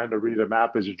you're trying to read a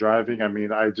map as you're driving. I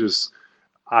mean, I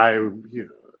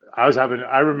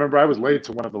remember I was late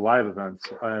to one of the live events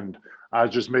and I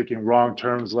was just making wrong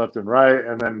turns left and right.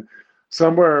 And then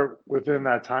somewhere within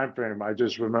that time frame, I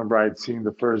just remember I'd seen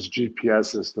the first GPS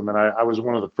system, and I was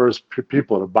one of the first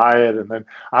people to buy it. And then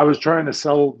I was trying to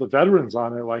sell the veterans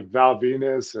on it, like Val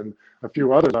Venus and a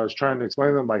few others. I was trying to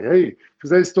explain to them, like, hey, because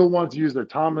they still want to use their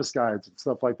Thomas guides and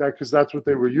stuff like that, because that's what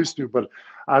they were used to. But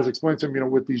I was explaining to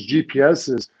them, with these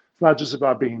GPSs, it's not just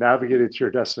about being navigated to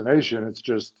your destination. It's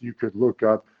just you could look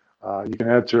up. You can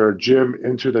enter a gym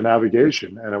into the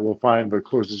navigation and it will find the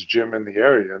closest gym in the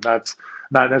area. And that's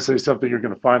not necessarily something you're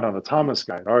going to find on a Thomas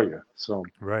guide, are you? So,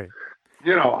 right.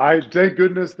 I thank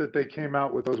goodness that they came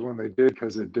out with those when they did,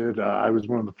 because it did. I was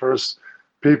one of the first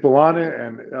people on it,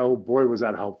 and oh boy, was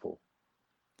that helpful.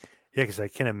 Yeah, because I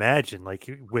can imagine, like,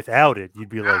 without it, you'd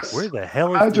be like, where the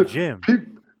hell is the gym?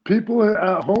 People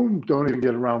at home don't even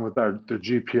get around with their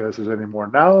GPSs anymore.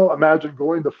 Now imagine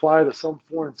going to fly to some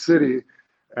foreign city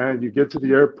and you get to the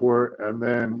airport and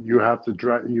then you have to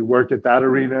drive, you work at that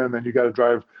arena and then you got to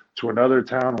drive to another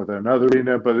town with another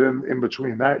arena. But in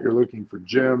between that, you're looking for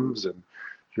gyms and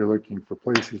you're looking for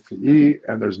places to eat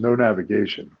and there's no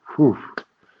navigation. Whew.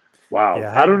 Wow.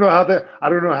 Yeah, I don't know how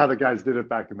the guys did it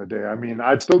back in the day. I mean,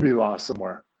 I'd still be lost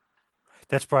somewhere.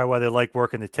 That's probably why they like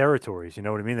working the territories. You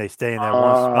know what I mean? They stay in that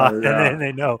one spot and then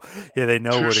they know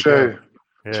where to go.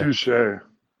 Yeah. Touche.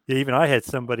 Yeah, even I had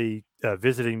somebody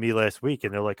visiting me last week,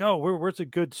 and they're like, "Oh, where's a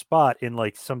good spot in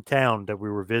like some town that we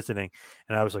were visiting?"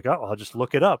 And I was like, "Oh, I'll just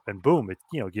look it up," and boom, it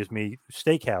gives me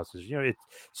steakhouses. It's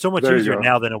so much easier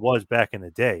now than it was back in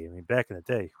the day. I mean, back in the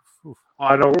day. Oof.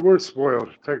 I know we're spoiled.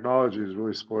 Technology has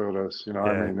really spoiled us.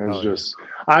 It's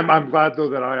I'm glad though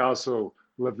that I also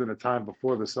lived in a time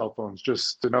before the cell phones,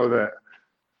 just to know that.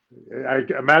 I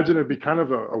imagine it'd be kind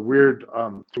of a weird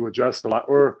to adjust a lot,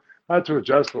 or not to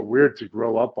adjust, but weird to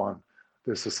grow up on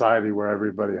this society where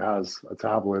everybody has a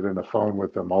tablet and a phone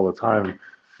with them all the time.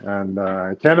 And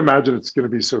I can't imagine it's going to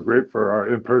be so great for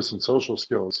our in-person social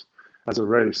skills as a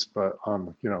race, but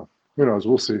who knows?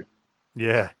 We'll see.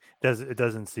 Yeah, it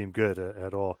doesn't seem good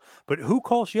at all. But who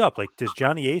calls you up? Like, does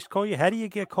Johnny Ace call you? How do you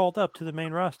get called up to the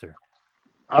main roster?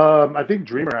 I think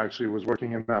Dreamer actually was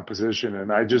working in that position,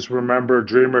 and I just remember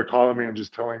Dreamer calling me and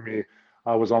just telling me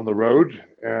I was on the road,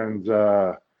 and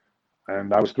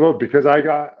I was thrilled because I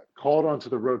got called onto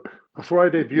the road. Before I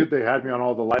debuted, they had me on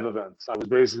all the live events. I was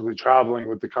basically traveling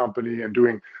with the company and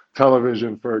doing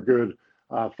television for a good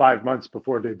 5 months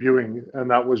before debuting, and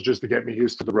that was just to get me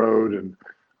used to the road and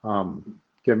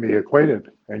get me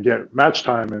acquainted and get match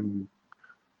time and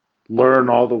learn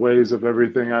all the ways of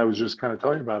everything I was just kind of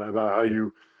telling you about how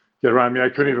you get around. I mean, I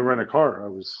couldn't even rent a car.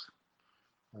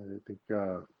 I think,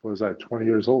 what was I, 20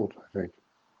 years old, I think.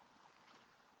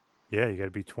 Yeah, you got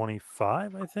to be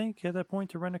 25, I think, at that point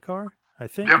to rent a car. I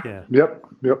think, Yep. yeah.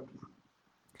 Yep.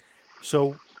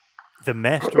 So the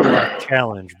Master Lock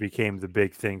Challenge became the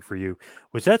big thing for you.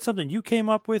 Was that something you came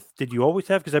up with? Did you always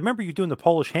have? Because I remember you doing the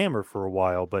Polish Hammer for a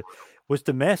while, but was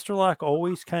the Master Lock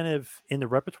always kind of in the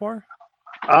repertoire?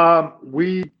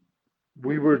 We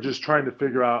were just trying to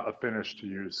figure out a finish to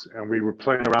use, and we were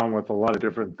playing around with a lot of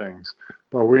different things,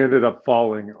 but we ended up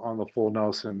falling on the full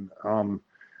Nelson.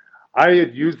 I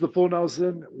had used the full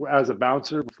Nelson as a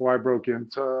bouncer before I broke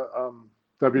into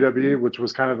WWE, which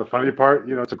was kind of the funny part.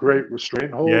 You know, it's a great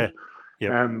restraint hold. Yeah.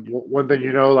 Yep. And one thing,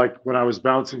 you know, like when I was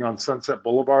bouncing on Sunset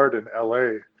Boulevard in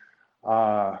LA,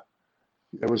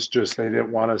 it was just they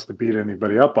didn't want us to beat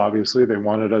anybody up. Obviously, they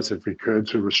wanted us, if we could,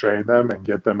 to restrain them and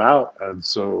get them out. And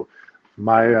so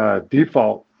my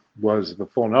default was the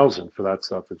full Nelson for that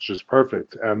stuff. It's just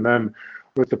perfect. And then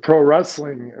with the pro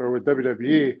wrestling or with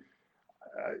WWE,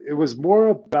 it was more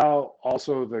about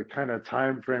also the kind of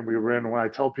time frame we were in. When I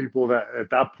tell people that at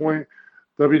that point,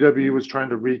 WWE was trying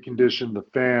to recondition the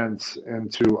fans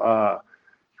into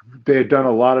they had done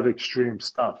a lot of extreme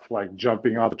stuff, like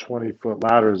jumping off 20-foot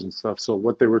ladders and stuff. So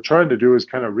what they were trying to do is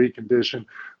kind of recondition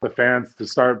the fans to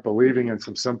start believing in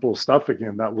some simple stuff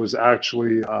again. That was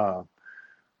actually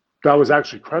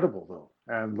credible, though.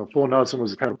 And the full Nelson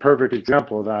was a kind of perfect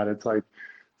example of that. It's like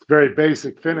it's very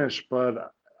basic finish,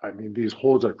 but I mean, these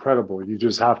holds are credible. You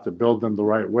just have to build them the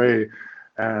right way,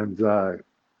 and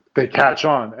they catch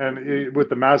on. And with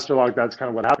the Master Lock, that's kind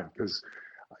of what happened, because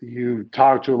you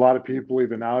talk to a lot of people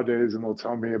even nowadays, and they'll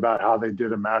tell me about how they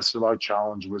did a Master Lock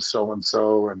challenge with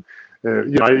so-and-so. And,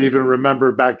 you know, I even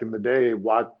remember back in the day,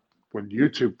 when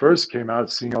YouTube first came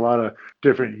out, seeing a lot of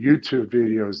different YouTube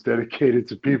videos dedicated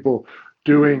to people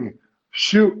doing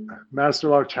Master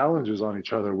Lock challenges on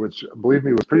each other, which, believe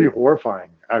me, was pretty horrifying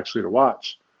actually to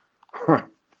watch.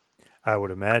 I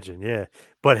would imagine, yeah.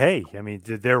 But hey, I mean,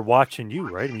 they're watching you,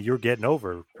 right? I mean, you're getting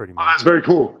over pretty much. That's very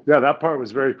cool. Yeah, that part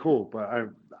was very cool. But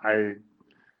I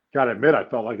gotta admit, I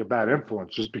felt like a bad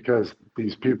influence just because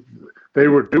these people, they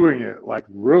were doing it like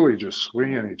really just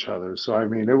swinging each other. So I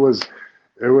mean, it was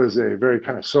a very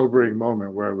kind of sobering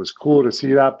moment where it was cool to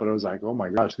see that, but it was like, oh my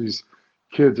gosh, these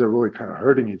kids are really kind of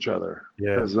hurting each other.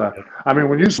 Yeah. Because I mean,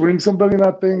 when you swing somebody in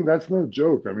that thing, that's no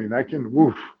joke. I mean, that can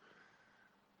woof.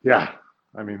 Yeah.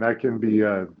 I mean, that can be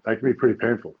pretty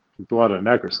painful. You blow out a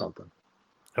neck or something.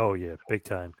 Oh yeah, big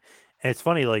time. And it's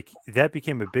funny, like that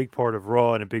became a big part of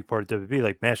Raw and a big part of WWE,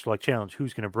 like Master Lock Challenge.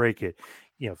 Who's going to break it?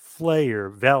 You know, Flair,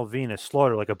 Val Venus,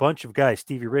 Slaughter, like a bunch of guys,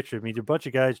 Stevie Richards. I mean, a bunch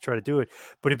of guys try to do it,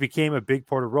 but it became a big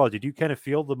part of Raw. Did you kind of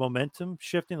feel the momentum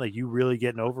shifting, like you really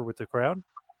getting over with the crowd?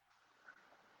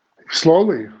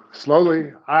 Slowly.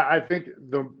 I think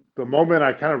the moment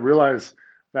I kind of realized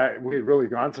that we had really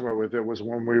gone somewhere with it was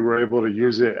when we were able to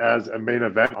use it as a main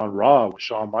event on Raw with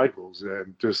Shawn Michaels,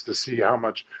 and just to see how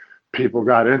much people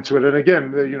got into it. And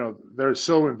again, you know, they're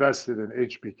so invested in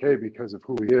HBK because of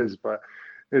who he is, but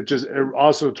it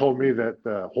also told me that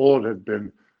the hold had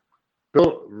been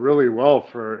built really well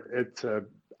for it to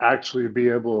actually be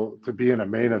able to be in a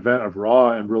main event of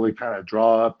Raw and really kind of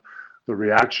draw up the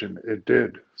reaction it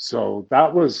did. So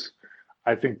that was,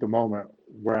 I think, the moment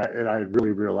where I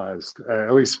really realized,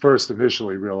 at least first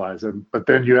initially realized it. But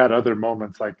then you had other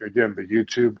moments, like, again, the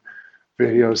YouTube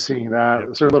video, seeing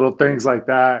that, certain little things like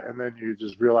that. And then you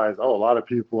just realize, oh, a lot of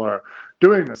people are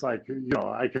doing this. Like, you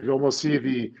know, I could almost see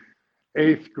the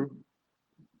eighth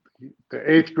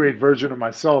grade version of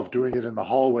myself doing it in the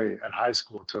hallway at high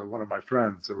school to one of my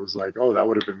friends. It was like, oh, that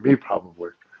would have been me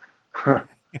probably.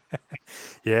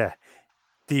 Yeah.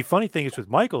 The funny thing is with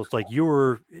Michaels, like you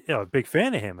were, you know, a big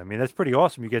fan of him. I mean, that's pretty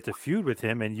awesome. You get to feud with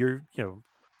him, and you're, you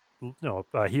know,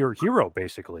 a hero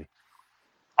basically.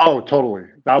 Oh, totally.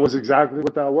 That was exactly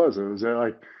what that was. It was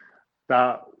like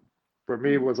that for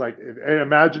me was like,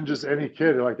 imagine just any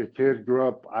kid, like a kid grew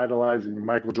up idolizing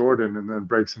Michael Jordan and then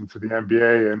breaks into the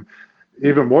NBA, and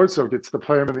even more so gets to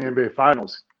play him in the NBA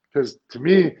Finals. Because to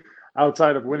me,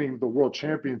 outside of winning the world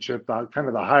championship, kind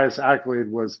of the highest accolade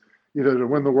was either to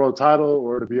win the world title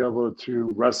or to be able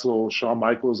to wrestle Shawn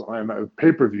Michaels on a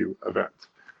pay-per-view event,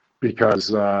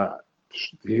 because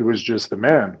he was just the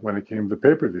man when it came to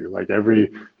pay-per-view. Like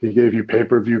he gave you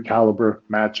pay-per-view caliber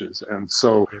matches. And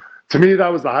so to me, that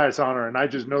was the highest honor. And I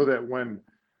just know that when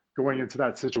going into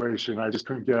that situation, I just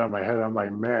couldn't get out of my head. I'm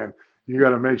like, man, you got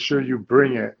to make sure you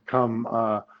bring it come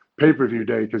pay-per-view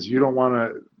day, because you don't want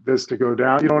to this to go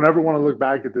down. You don't ever want to look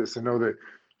back at this and know that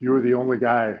you were the only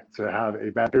guy to have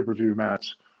a bad pay-per-view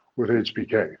match with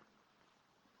HBK.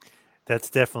 That's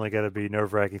definitely got to be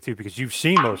nerve-wracking too, because you've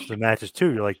seen most of the matches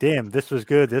too. You're like, damn, this was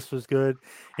good. This was good.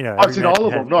 You know, I've seen all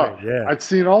of them. No, yeah, I'd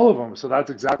seen all of them. So that's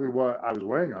exactly what I was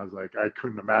weighing. I was like, I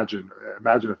couldn't imagine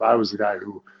if I was the guy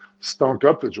who stunk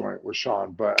up the joint with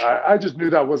Shawn. But I just knew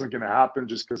that wasn't going to happen,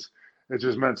 just because it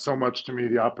just meant so much to me,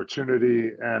 the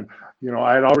opportunity. And, you know,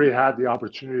 I had already had the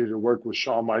opportunity to work with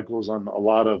Shawn Michaels on a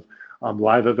lot of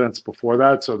live events before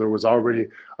that. So there was already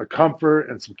a comfort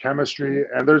and some chemistry.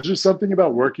 And there's just something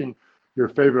about working your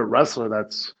favorite wrestler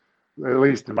that's, at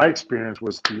least in my experience,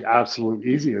 was the absolute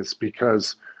easiest,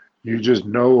 because you just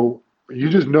know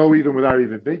even without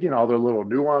even thinking all their little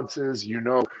nuances, you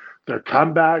know their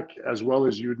comeback as well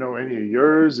as you know any of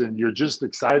yours, and you're just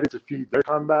excited to feed their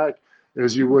comeback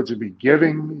as you would to be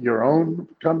giving your own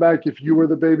comeback if you were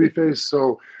the babyface.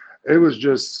 So it was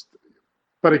just,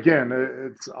 but again,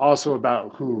 it's also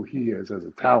about who he is as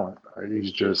a talent.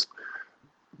 He's just,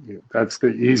 that's the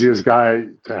easiest guy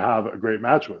to have a great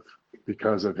match with,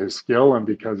 because of his skill and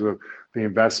because of the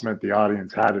investment the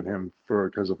audience had in him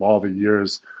because of all the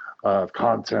years of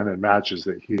content and matches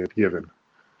that he had given.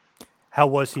 How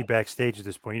was he backstage at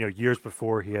this point? You know, years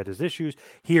before he had his issues.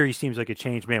 Here he seems like a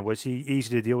changed man. Was he easy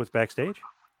to deal with backstage?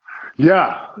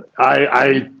 Yeah,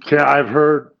 I've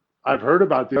heard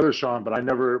about the other Shawn, but I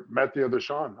never met the other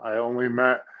Shawn. I only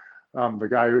met the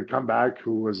guy who had come back,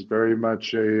 who was very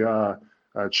much a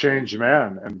changed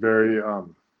man, and very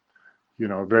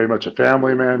very much a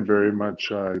family man, very much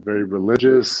very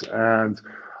religious. And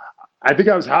I think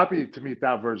I was happy to meet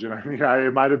that version. I mean,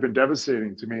 it might have been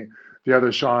devastating to meet the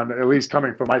other Shawn, at least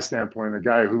coming from my standpoint, a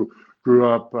guy who grew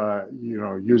up,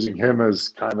 using him as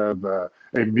kind of a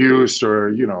muse, or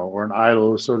an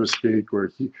idol, so to speak,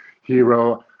 or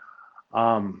hero.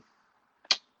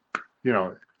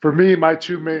 For me, my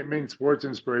two main sports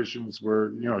inspirations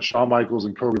were, Shawn Michaels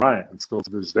and Kobe Bryant, and still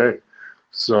to this day.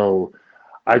 So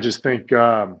I just think,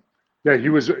 he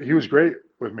was great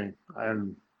with me.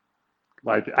 And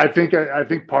like, I think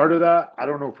part of that, I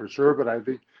don't know for sure, but I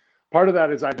think part of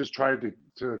that is I just tried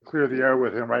to clear the air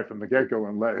with him right from the get-go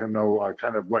and let him know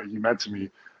kind of what he meant to me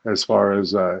as far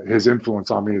as his influence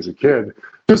on me as a kid,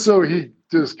 just so he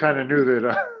just kind of knew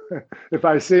that if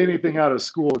I say anything out of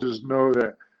school, just know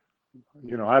that,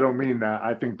 I don't mean that.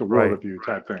 I think the world of you,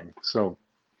 type thing. So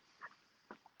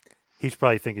he's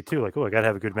probably thinking too, like, oh, I got to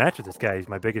have a good match with this guy. He's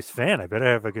my biggest fan. I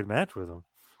better have a good match with him.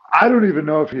 I don't even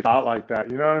know if he thought like that.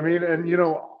 You know what I mean? And,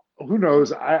 who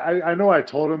knows? I know I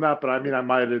told him that, but I mean, I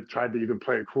might have tried to even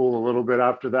play it cool a little bit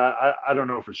after that. I don't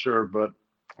know for sure, but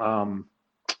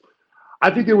I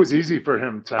think it was easy for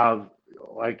him to have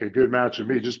like a good match with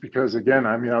me, just because, again,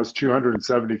 I mean, I was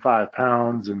 275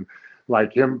 pounds, and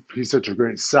like him, he's such a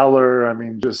great seller. I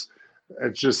mean, it's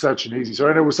just such an easy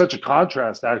story. And it was such a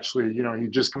contrast, actually. He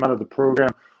just come out of the program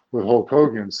with Hulk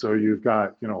Hogan. So you've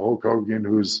got, Hulk Hogan,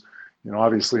 who's,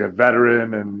 obviously a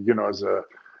veteran and, is a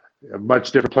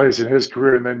much different place in his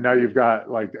career. And then now you've got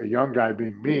like a young guy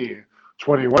being me,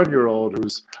 21-year-old,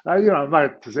 who's, I'm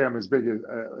not to say I'm as big as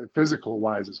physical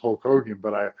wise as Hulk Hogan,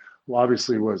 but I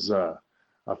obviously was a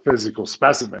physical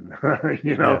specimen,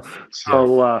 Yes.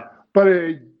 So, but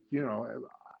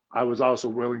I was also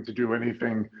willing to do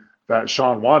anything that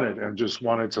Shawn wanted, and just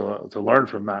wanted to learn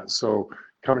from that. So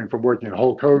coming from working at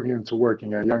Hulk Hogan to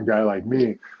working at a young guy like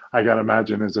me, I gotta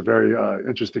imagine is a very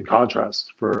interesting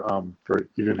contrast for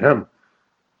even him.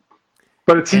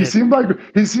 But he seemed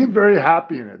very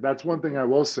happy in it. That's one thing I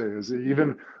will say, is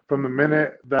even from the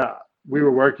minute that we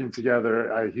were working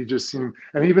together, he just seemed.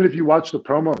 And even if you watch the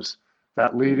promos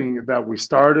that we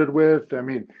started with, I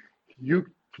mean, you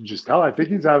can just tell. I think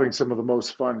he's having some of the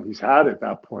most fun he's had at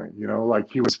that point. Like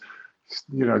he was,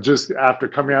 just after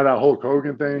coming out of that Hulk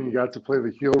Hogan thing, he got to play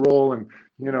the heel role, and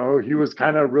he was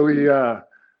kind of really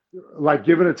like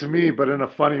giving it to me, but in a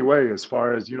funny way, as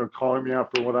far as calling me out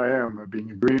for what I am, and being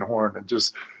a greenhorn, and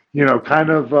just kind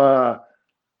of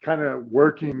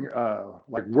working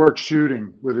like work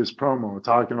shooting with his promo,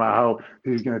 talking about how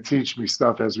he's going to teach me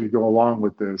stuff as we go along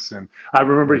with this. And I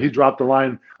remember he dropped the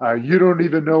line, "You don't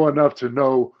even know enough to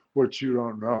know what you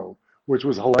don't know," which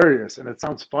was hilarious. And it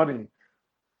sounds funny,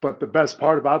 but the best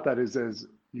part about that is as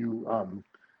you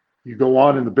go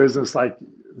on in the business, like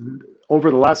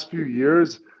over the last few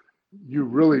years, you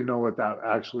really know what that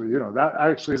actually, that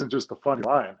actually isn't just a funny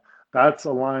line. That's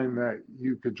a line that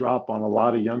you could drop on a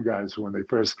lot of young guys who, when they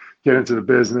first get into the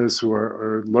business, who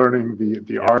are learning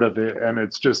the art of it. And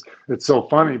it's so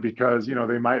funny because,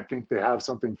 they might think they have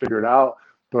something figured out,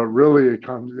 but really it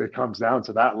comes down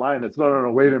to that line. It's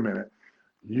no, wait a minute.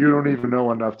 you don't even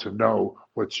know enough to know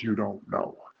what you don't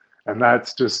know. And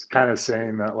that's just kind of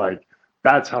saying that, like,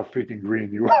 that's how freaking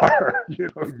green you are.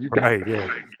 You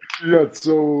got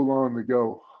so long to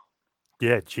go.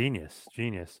 Yeah, genius.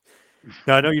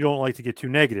 Now, I know you don't like to get too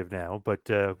negative now, but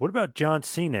what about John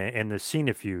Cena and the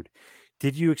Cena feud?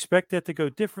 Did you expect that to go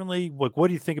differently? What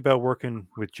do you think about working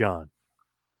with John?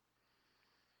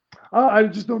 I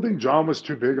just don't think John was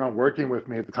too big on working with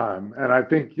me at the time, and I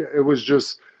think it was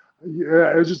just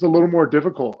a little more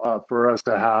difficult for us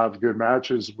to have good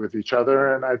matches with each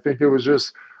other. And I think it was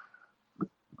just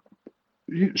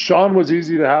Sean was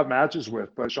easy to have matches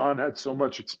with, but Sean had so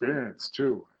much experience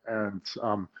too. And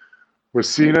with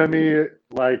Cena and me,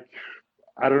 like,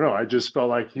 I don't know, I just felt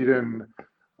like he didn't.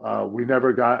 We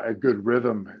never got a good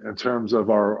rhythm in terms of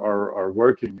our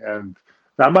working, and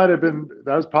that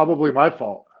was probably my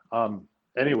fault.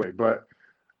 Anyway, but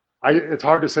it's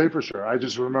hard to say for sure. I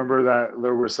just remember that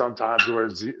there were some times where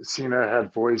Cena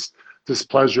had voiced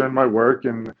displeasure in my work,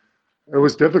 and it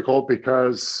was difficult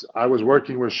because I was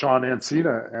working with Sean and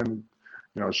Cena, and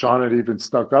Sean had even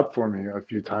stuck up for me a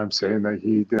few times, saying that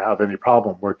he didn't have any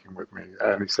problem working with me,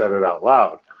 and he said it out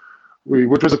loud,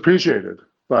 which was appreciated.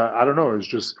 But I don't know. It's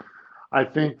just, I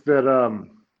think that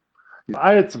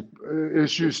I had some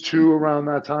issues too around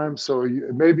that time, so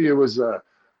maybe it was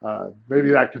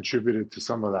maybe that contributed to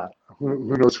some of that.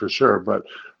 Who knows for sure? But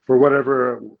for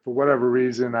whatever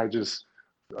reason, I just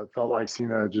felt like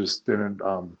Cena just didn't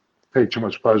take too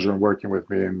much pleasure in working with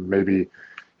me, and maybe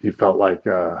he felt like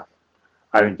I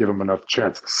didn't give him enough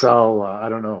chance to sell. I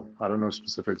don't know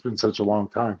specifics. It's been such a long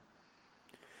time.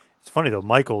 It's funny though.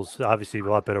 Michael's obviously a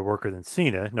lot better worker than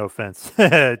Cena. No offense,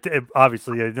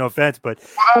 obviously, no offense, but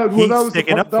he's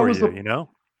sticking up for you.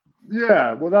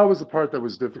 Yeah, well, that was the part that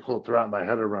was difficult to wrap my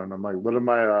head around. I'm like, what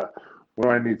do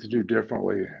I need to do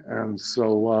differently? And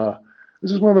so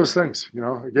this is one of those things.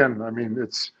 Again, I mean,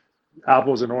 it's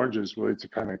apples and oranges really to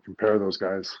kind of compare those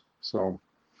guys. So.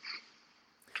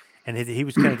 And he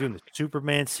was kind of doing the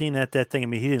Superman scene at that thing. I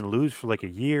mean, he didn't lose for like a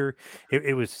year.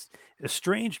 It was a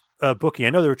strange booking. I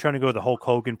know they were trying to go the Hulk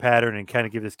Hogan pattern and kind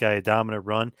of give this guy a dominant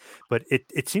run, but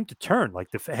it seemed to turn. Like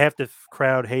half the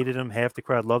crowd hated him, half the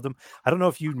crowd loved him. I don't know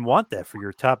if you'd want that for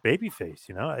your top babyface.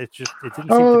 It didn't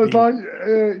seem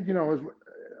to be.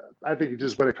 I think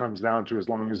just what it comes down to, as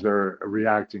long as they're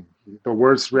reacting. The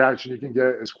worst reaction you can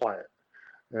get is quiet.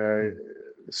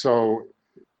 So.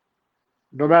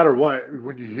 No matter what,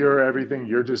 when you hear everything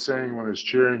you're just saying, when it's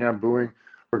cheering and booing,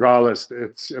 regardless,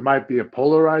 it might be a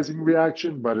polarizing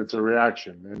reaction, but it's a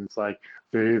reaction, and it's like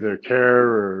they either care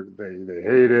or they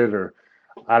hate it, or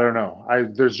I don't know.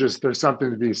 There's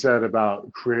something to be said about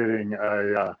creating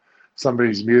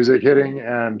somebody's music hitting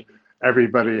and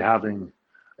everybody having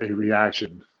a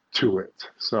reaction to it.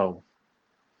 So.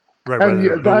 Right,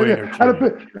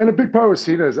 and a big part with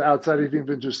Cena is outside of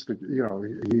even just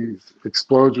he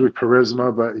explodes with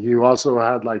charisma, but he also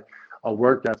had like a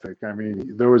work ethic. I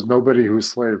mean, there was nobody who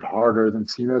slaved harder than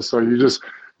Cena, so you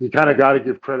kind of got to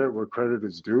give credit where credit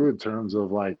is due in terms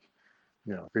of like,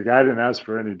 the guy didn't ask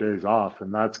for any days off,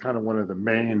 and that's kind of one of the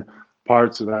main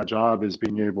parts of that job, is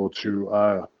being able to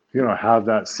have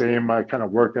that same kind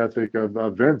of work ethic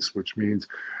of Vince, which means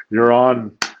you're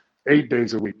on 8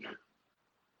 days a week.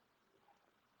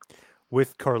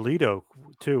 With Carlito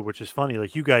too, which is funny.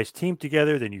 Like, you guys teamed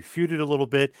together, then you feuded a little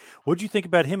bit. What do you think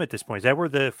about him at this point? Is that where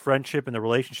the friendship and the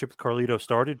relationship with Carlito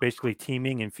started, basically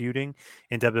teaming and feuding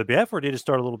in WWF, or did it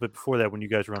start a little bit before that when you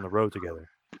guys were on the road together?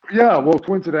 Yeah, well,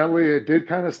 coincidentally, it did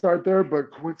kind of start there, but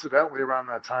coincidentally around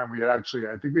that time, I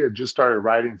think we had just started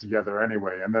writing together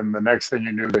anyway. And then the next thing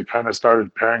you knew, they kind of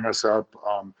started pairing us up.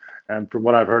 And from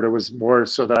what I've heard, it was more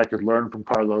so that I could learn from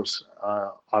Carlos,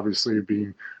 obviously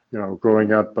being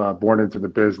growing up, born into the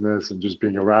business and just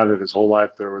being around it his whole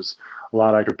life, there was a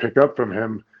lot I could pick up from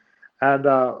him. And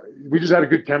we just had a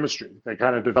good chemistry that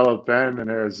kind of developed then. And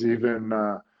there's even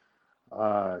to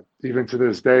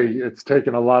this day, it's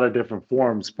taken a lot of different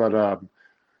forms. But, so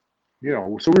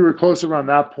we were close around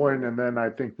that point. And then I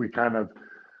think we kind of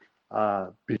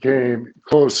became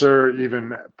closer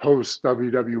even post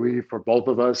WWE for both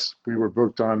of us. We were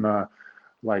booked on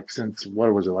since,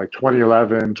 what was it, like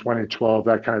 2011, 2012,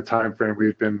 that kind of time frame.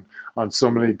 We've been on so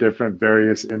many different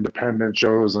various independent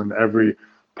shows in every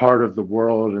part of the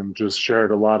world, and just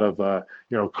shared a lot of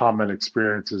common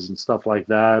experiences and stuff like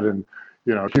that, and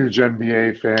huge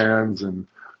NBA fans. And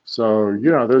so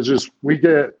there's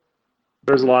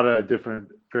a lot of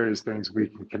different various things we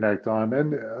can connect on,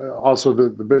 and also the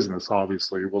business.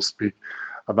 Obviously, we'll speak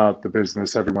about the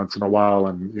business every once in a while,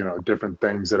 and different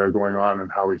things that are going on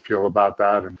and how we feel about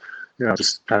that, and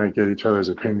just kind of get each other's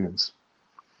opinions.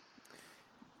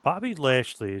 Bobby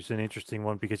Lashley is an interesting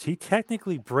one because he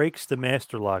technically breaks the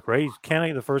master lock, right? He's kind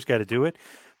of the first guy to do it,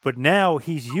 but now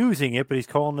he's using it, but he's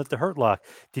calling it the hurt lock.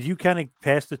 Did you kind of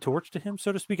pass the torch to him,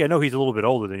 so to speak? I know he's a little bit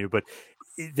older than you, but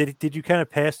did you kind of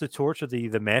pass the torch of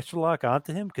the master lock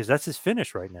onto him? Because that's his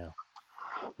finish right now.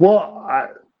 Well,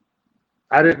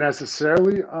 I didn't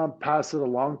necessarily pass it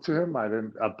along to him. I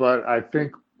didn't, but I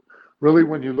think really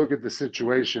when you look at the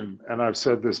situation, and I've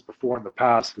said this before in the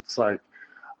past, it's like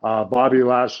Bobby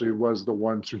Lashley was the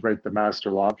one to break the master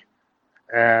lock,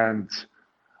 and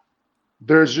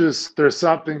there's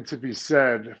something to be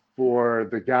said for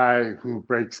the guy who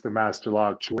breaks the master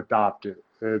lock to adopt it.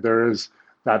 There is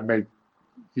that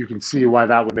you can see why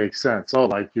that would make sense. Oh,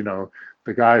 like,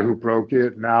 the guy who broke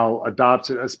it now adopts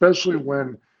it, especially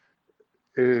when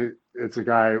it's a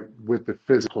guy with the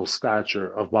physical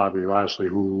stature of Bobby Lashley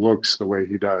who looks the way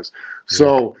he does. Yeah.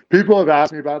 So people have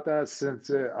asked me about that since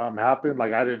it happened.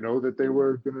 Like, I didn't know that they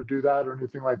were going to do that or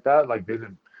anything like that. Like, it's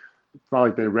not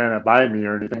like they ran it by me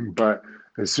or anything, but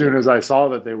as soon as I saw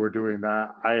that they were doing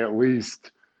that, I at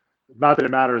least, not that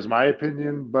it matters my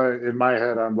opinion, but in my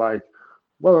head, I'm like,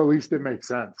 well, at least it makes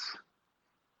sense.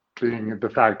 Being the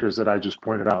factors that I just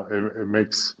pointed out, it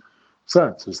makes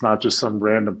sense. It's not just some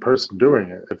random person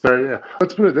doing it.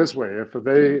 Let's put it this way: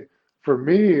 for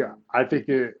me, I think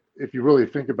if you really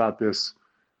think about this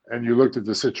and you looked at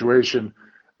the situation,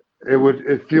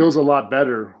 it feels a lot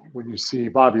better when you see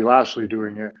Bobby Lashley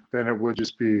doing it than it would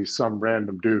just be some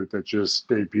random dude that just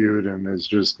debuted and is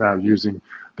just now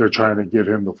they're trying to give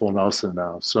him the full Nelson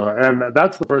now. So, and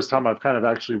that's the first time I've kind of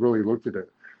actually really looked at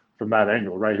it from that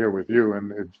angle right here with you.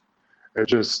 And it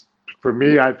just, for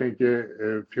me, I think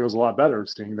it feels a lot better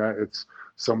seeing that it's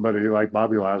somebody like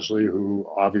Bobby Lashley, who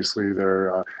obviously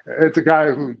it's a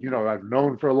guy who, I've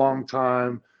known for a long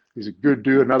time. He's a good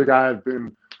dude. Another guy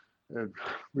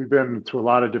we've been to a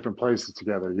lot of different places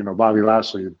together. Bobby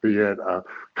Lashley, be it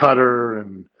Qatar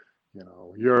and,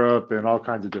 Europe and all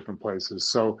kinds of different places.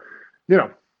 So,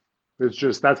 it's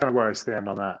just, that's kind of where I stand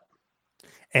on that.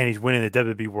 And he's winning the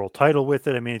WWE World Title with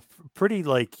it. I mean, it's pretty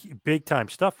like big time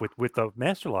stuff with the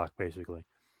Master Lock, basically.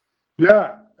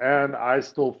 Yeah, and I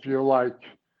still feel like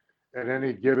at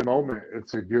any given moment,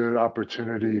 it's a good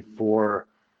opportunity for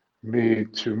me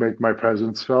to make my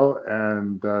presence felt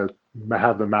and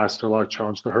have the Master Lock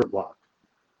challenge the Hurt Lock.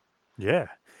 Yeah.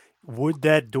 Would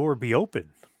that door be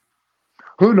open?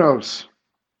 Who knows?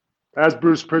 As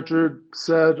Bruce Pritchard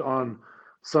said on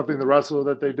Something the Wrestler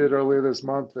that they did earlier this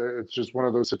month, it's just one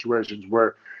of those situations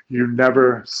where you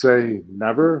never say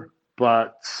never,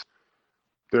 but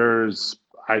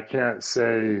I can't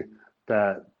say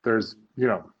that there's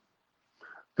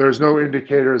no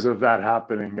indicators of that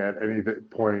happening at any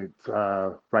point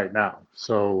right now.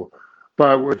 So,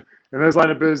 but in this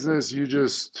line of business,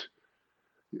 it's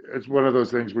one of those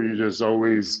things where you just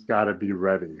always got to be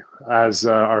ready. As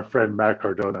our friend Matt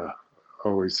Cardona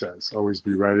always says, always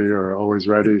be ready or always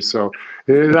ready. So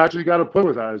it actually got to play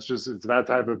with that. It's that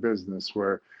type of business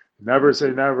where you never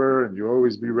say never and you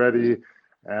always be ready.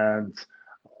 And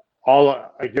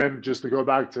again, just to go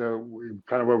back to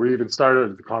kind of where we even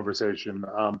started the conversation,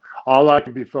 all I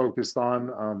can be focused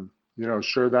on,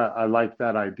 sure that I like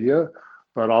that idea,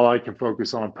 but all I can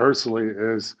focus on personally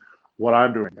is what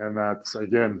I'm doing. And that's,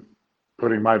 again,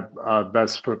 putting my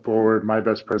best foot forward, my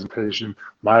best presentation,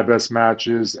 my best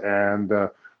matches, and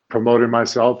promoting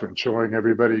myself and showing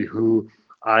everybody who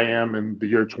I am in the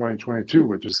year 2022,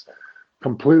 which is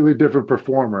completely different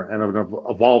performer and an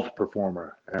evolved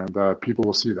performer. And people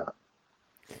will see that.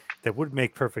 That would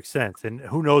make perfect sense. And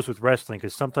who knows with wrestling,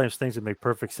 because sometimes things that make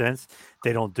perfect sense,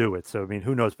 they don't do it. So, I mean,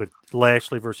 who knows? But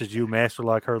Lashley versus you, Master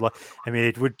Lock, Hurt Lock, I mean,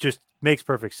 it would just makes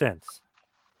perfect sense.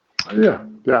 Yeah.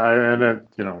 And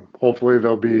hopefully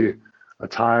there'll be a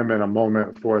time and a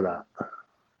moment for that.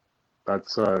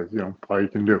 That's, all you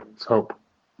can do. Let's hope.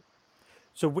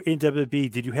 So in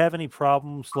WWE, did you have any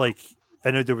problems? Like, I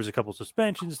know there was a couple of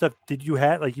suspensions and stuff. Did you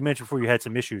have, like you mentioned before, you had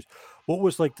some issues. What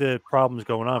was like the problems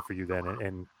going on for you then?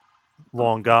 And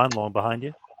long gone, long behind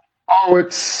you? Oh,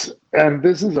 and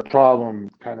this is a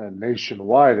problem kind of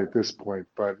nationwide at this point,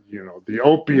 but the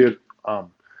opiate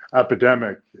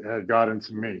epidemic had gotten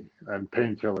to me and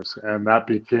painkillers, and that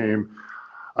became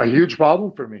a huge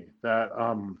problem for me that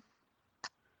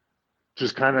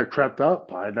just kind of crept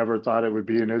up. I never thought it would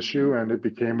be an issue, and it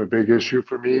became a big issue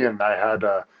for me, and I had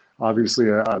obviously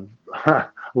a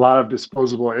lot of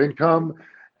disposable income,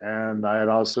 and I had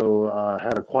also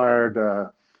had acquired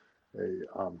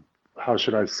how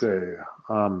should I say,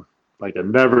 like a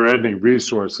never-ending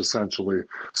resource, essentially.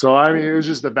 So, I mean, it was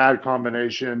just a bad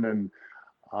combination, and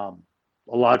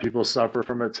a lot of people suffer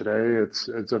from it today.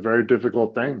 It's a very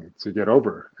difficult thing to get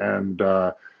over, and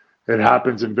it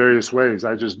happens in various ways.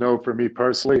 I just know for me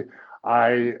personally,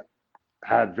 I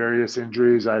had various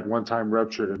injuries. I had one time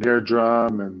ruptured an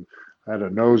eardrum and had a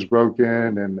nose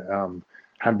broken, and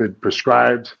have been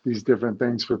prescribed these different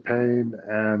things for pain.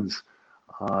 And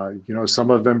some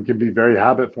of them can be very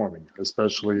habit forming,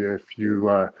 especially if you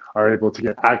are able to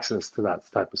get access to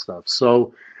that type of stuff.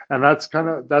 So, and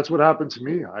that's what happened to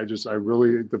me. I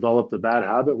really developed a bad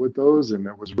habit with those, and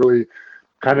it was really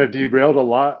kind of derailed a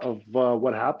lot of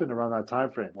what happened around that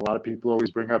time frame. A lot of people always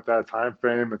bring up that time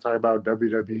frame and talk about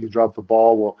WWE dropped the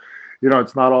ball. Well,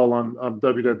 it's not all on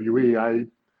WWE.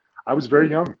 I was very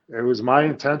young. It was my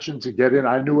intention to get in.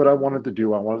 I knew what I wanted to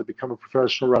do. I wanted to become a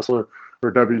professional wrestler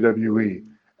for WWE,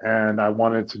 and I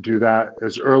wanted to do that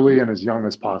as early and as young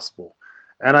as possible.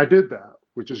 And I did that,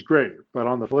 which is great. But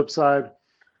on the flip side,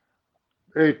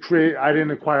 I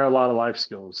didn't acquire a lot of life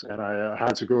skills, and I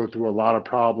had to go through a lot of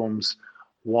problems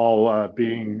while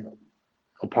being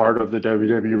a part of the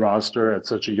WWE roster at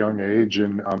such a young age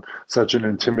and such an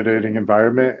intimidating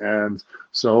environment. And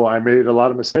so I made a lot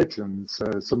of mistakes, and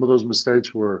some of those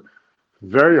mistakes were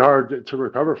very hard to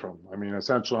recover from. I mean,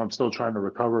 essentially, I'm still trying to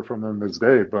recover from them this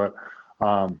day. But,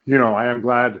 I am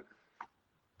glad,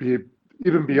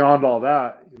 even beyond all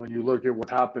that, when you look at what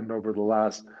happened over the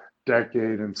last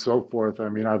decade and so forth, I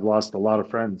mean, I've lost a lot of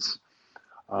friends,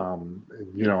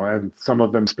 and some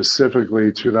of them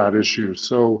specifically to that issue.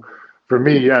 So for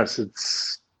me, yes,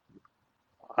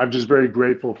 I'm just very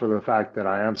grateful for the fact that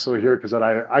I am still here, because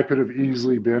I could have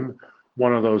easily been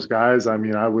one of those guys. I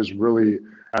mean, I was really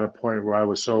at a point where I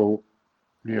was so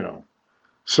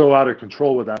out of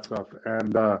control with that stuff.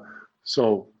 And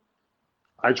so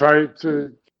I tried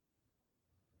to,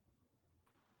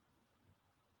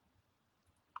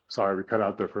 sorry, we cut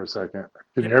out there for a second.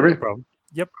 Can you hear me? No problem.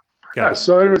 Yep. Yeah.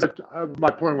 So anyways, my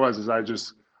point was, I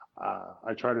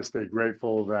try to stay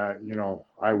grateful that,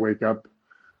 I wake up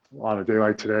on a day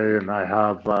like today and I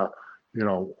have,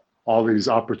 all these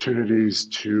opportunities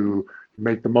to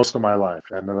make the most of my life,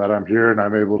 and that I'm here and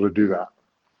I'm able to do that.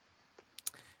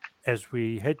 As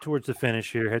we head towards the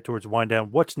finish here, head towards the wind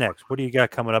down, what's next? What do you got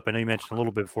coming up? I know you mentioned a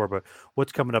little bit before, but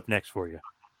what's coming up next for you?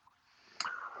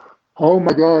 Oh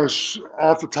my gosh,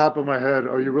 off the top of my head,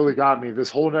 you really got me. This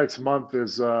whole next month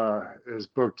is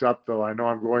booked up, though. I know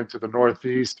I'm going to the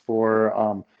Northeast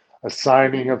for a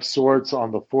signing of sorts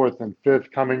on the 4th and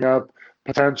 5th coming up,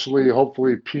 potentially,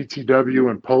 hopefully,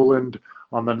 PTW in Poland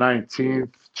on the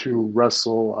 19th to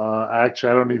wrestle.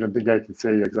 Actually, I don't even think I can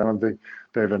say yet, because I don't think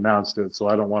they've announced it, so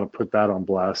I don't want to put that on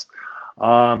blast.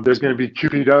 There's going to be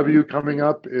QPW coming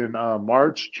up in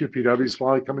March. QPW is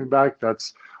finally coming back.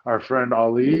 That's our friend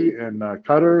Ali in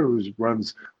Qatar, who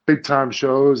runs big-time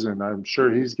shows, and I'm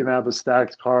sure he's going to have a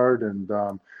stacked card. And,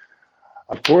 of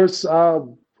course,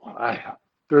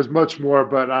 there's much more,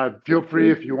 but feel free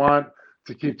if you want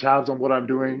to keep tabs on what I'm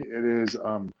doing. It is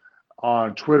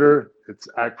on Twitter, it's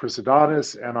at Chris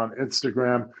Adonis, and on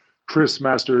Instagram,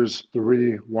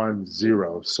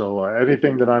 ChrisMasters310. So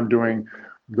anything that I'm doing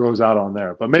goes out on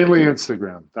there, but mainly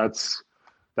Instagram. That's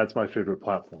my favorite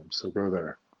platform, so go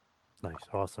there. Nice.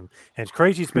 Awesome. And it's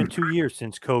crazy. It's been 2 years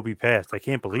since Kobe passed. I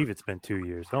can't believe it's been 2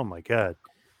 years. Oh my God.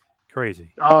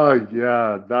 Crazy. Oh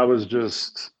yeah. That was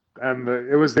just, and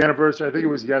it was the anniversary. I think it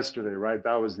was yesterday, right?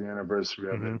 That was the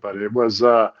anniversary of it, but it was,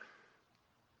 the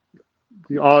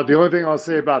only thing I'll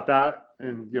say about that,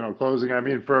 and closing, I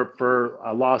mean, for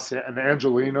an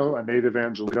Angelino, a native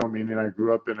Angelino, meaning I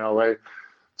grew up in LA,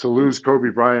 to lose Kobe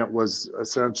Bryant was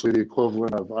essentially the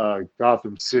equivalent of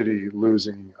Gotham City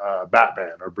losing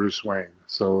Batman or Bruce Wayne.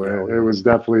 So it was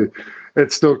definitely,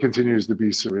 it still continues to be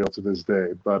surreal to this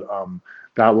day. But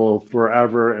that will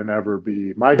forever and ever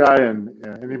be my guy. And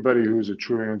anybody who's a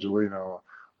true Angelino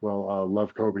will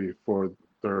love Kobe for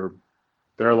their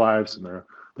lives and their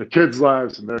kids'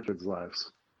 lives and their kids'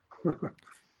 lives.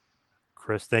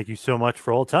 Chris, thank you so much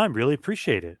for all the time. Really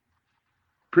appreciate it.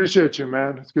 Appreciate you,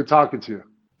 man. It's good talking to you.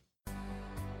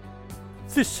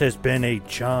 This has been a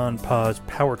John Paz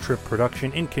Power Trip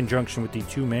production in conjunction with the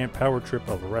Two Man Power Trip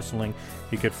of Wrestling.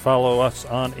 You could follow us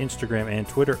on Instagram and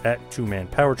Twitter at Two Man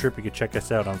Power Trip. You could check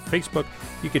us out on Facebook.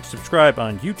 You could subscribe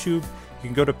on YouTube. You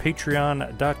can go to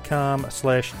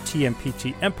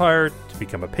patreon.com/TMPT Empire to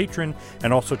become a patron,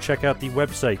 and also check out the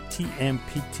website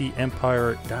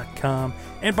tmptempire.com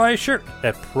and buy a shirt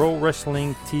at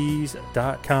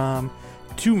prowrestlingtees.com.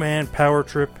 Two Man Power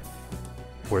Trip,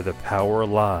 where the power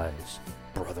lies,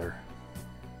 brother.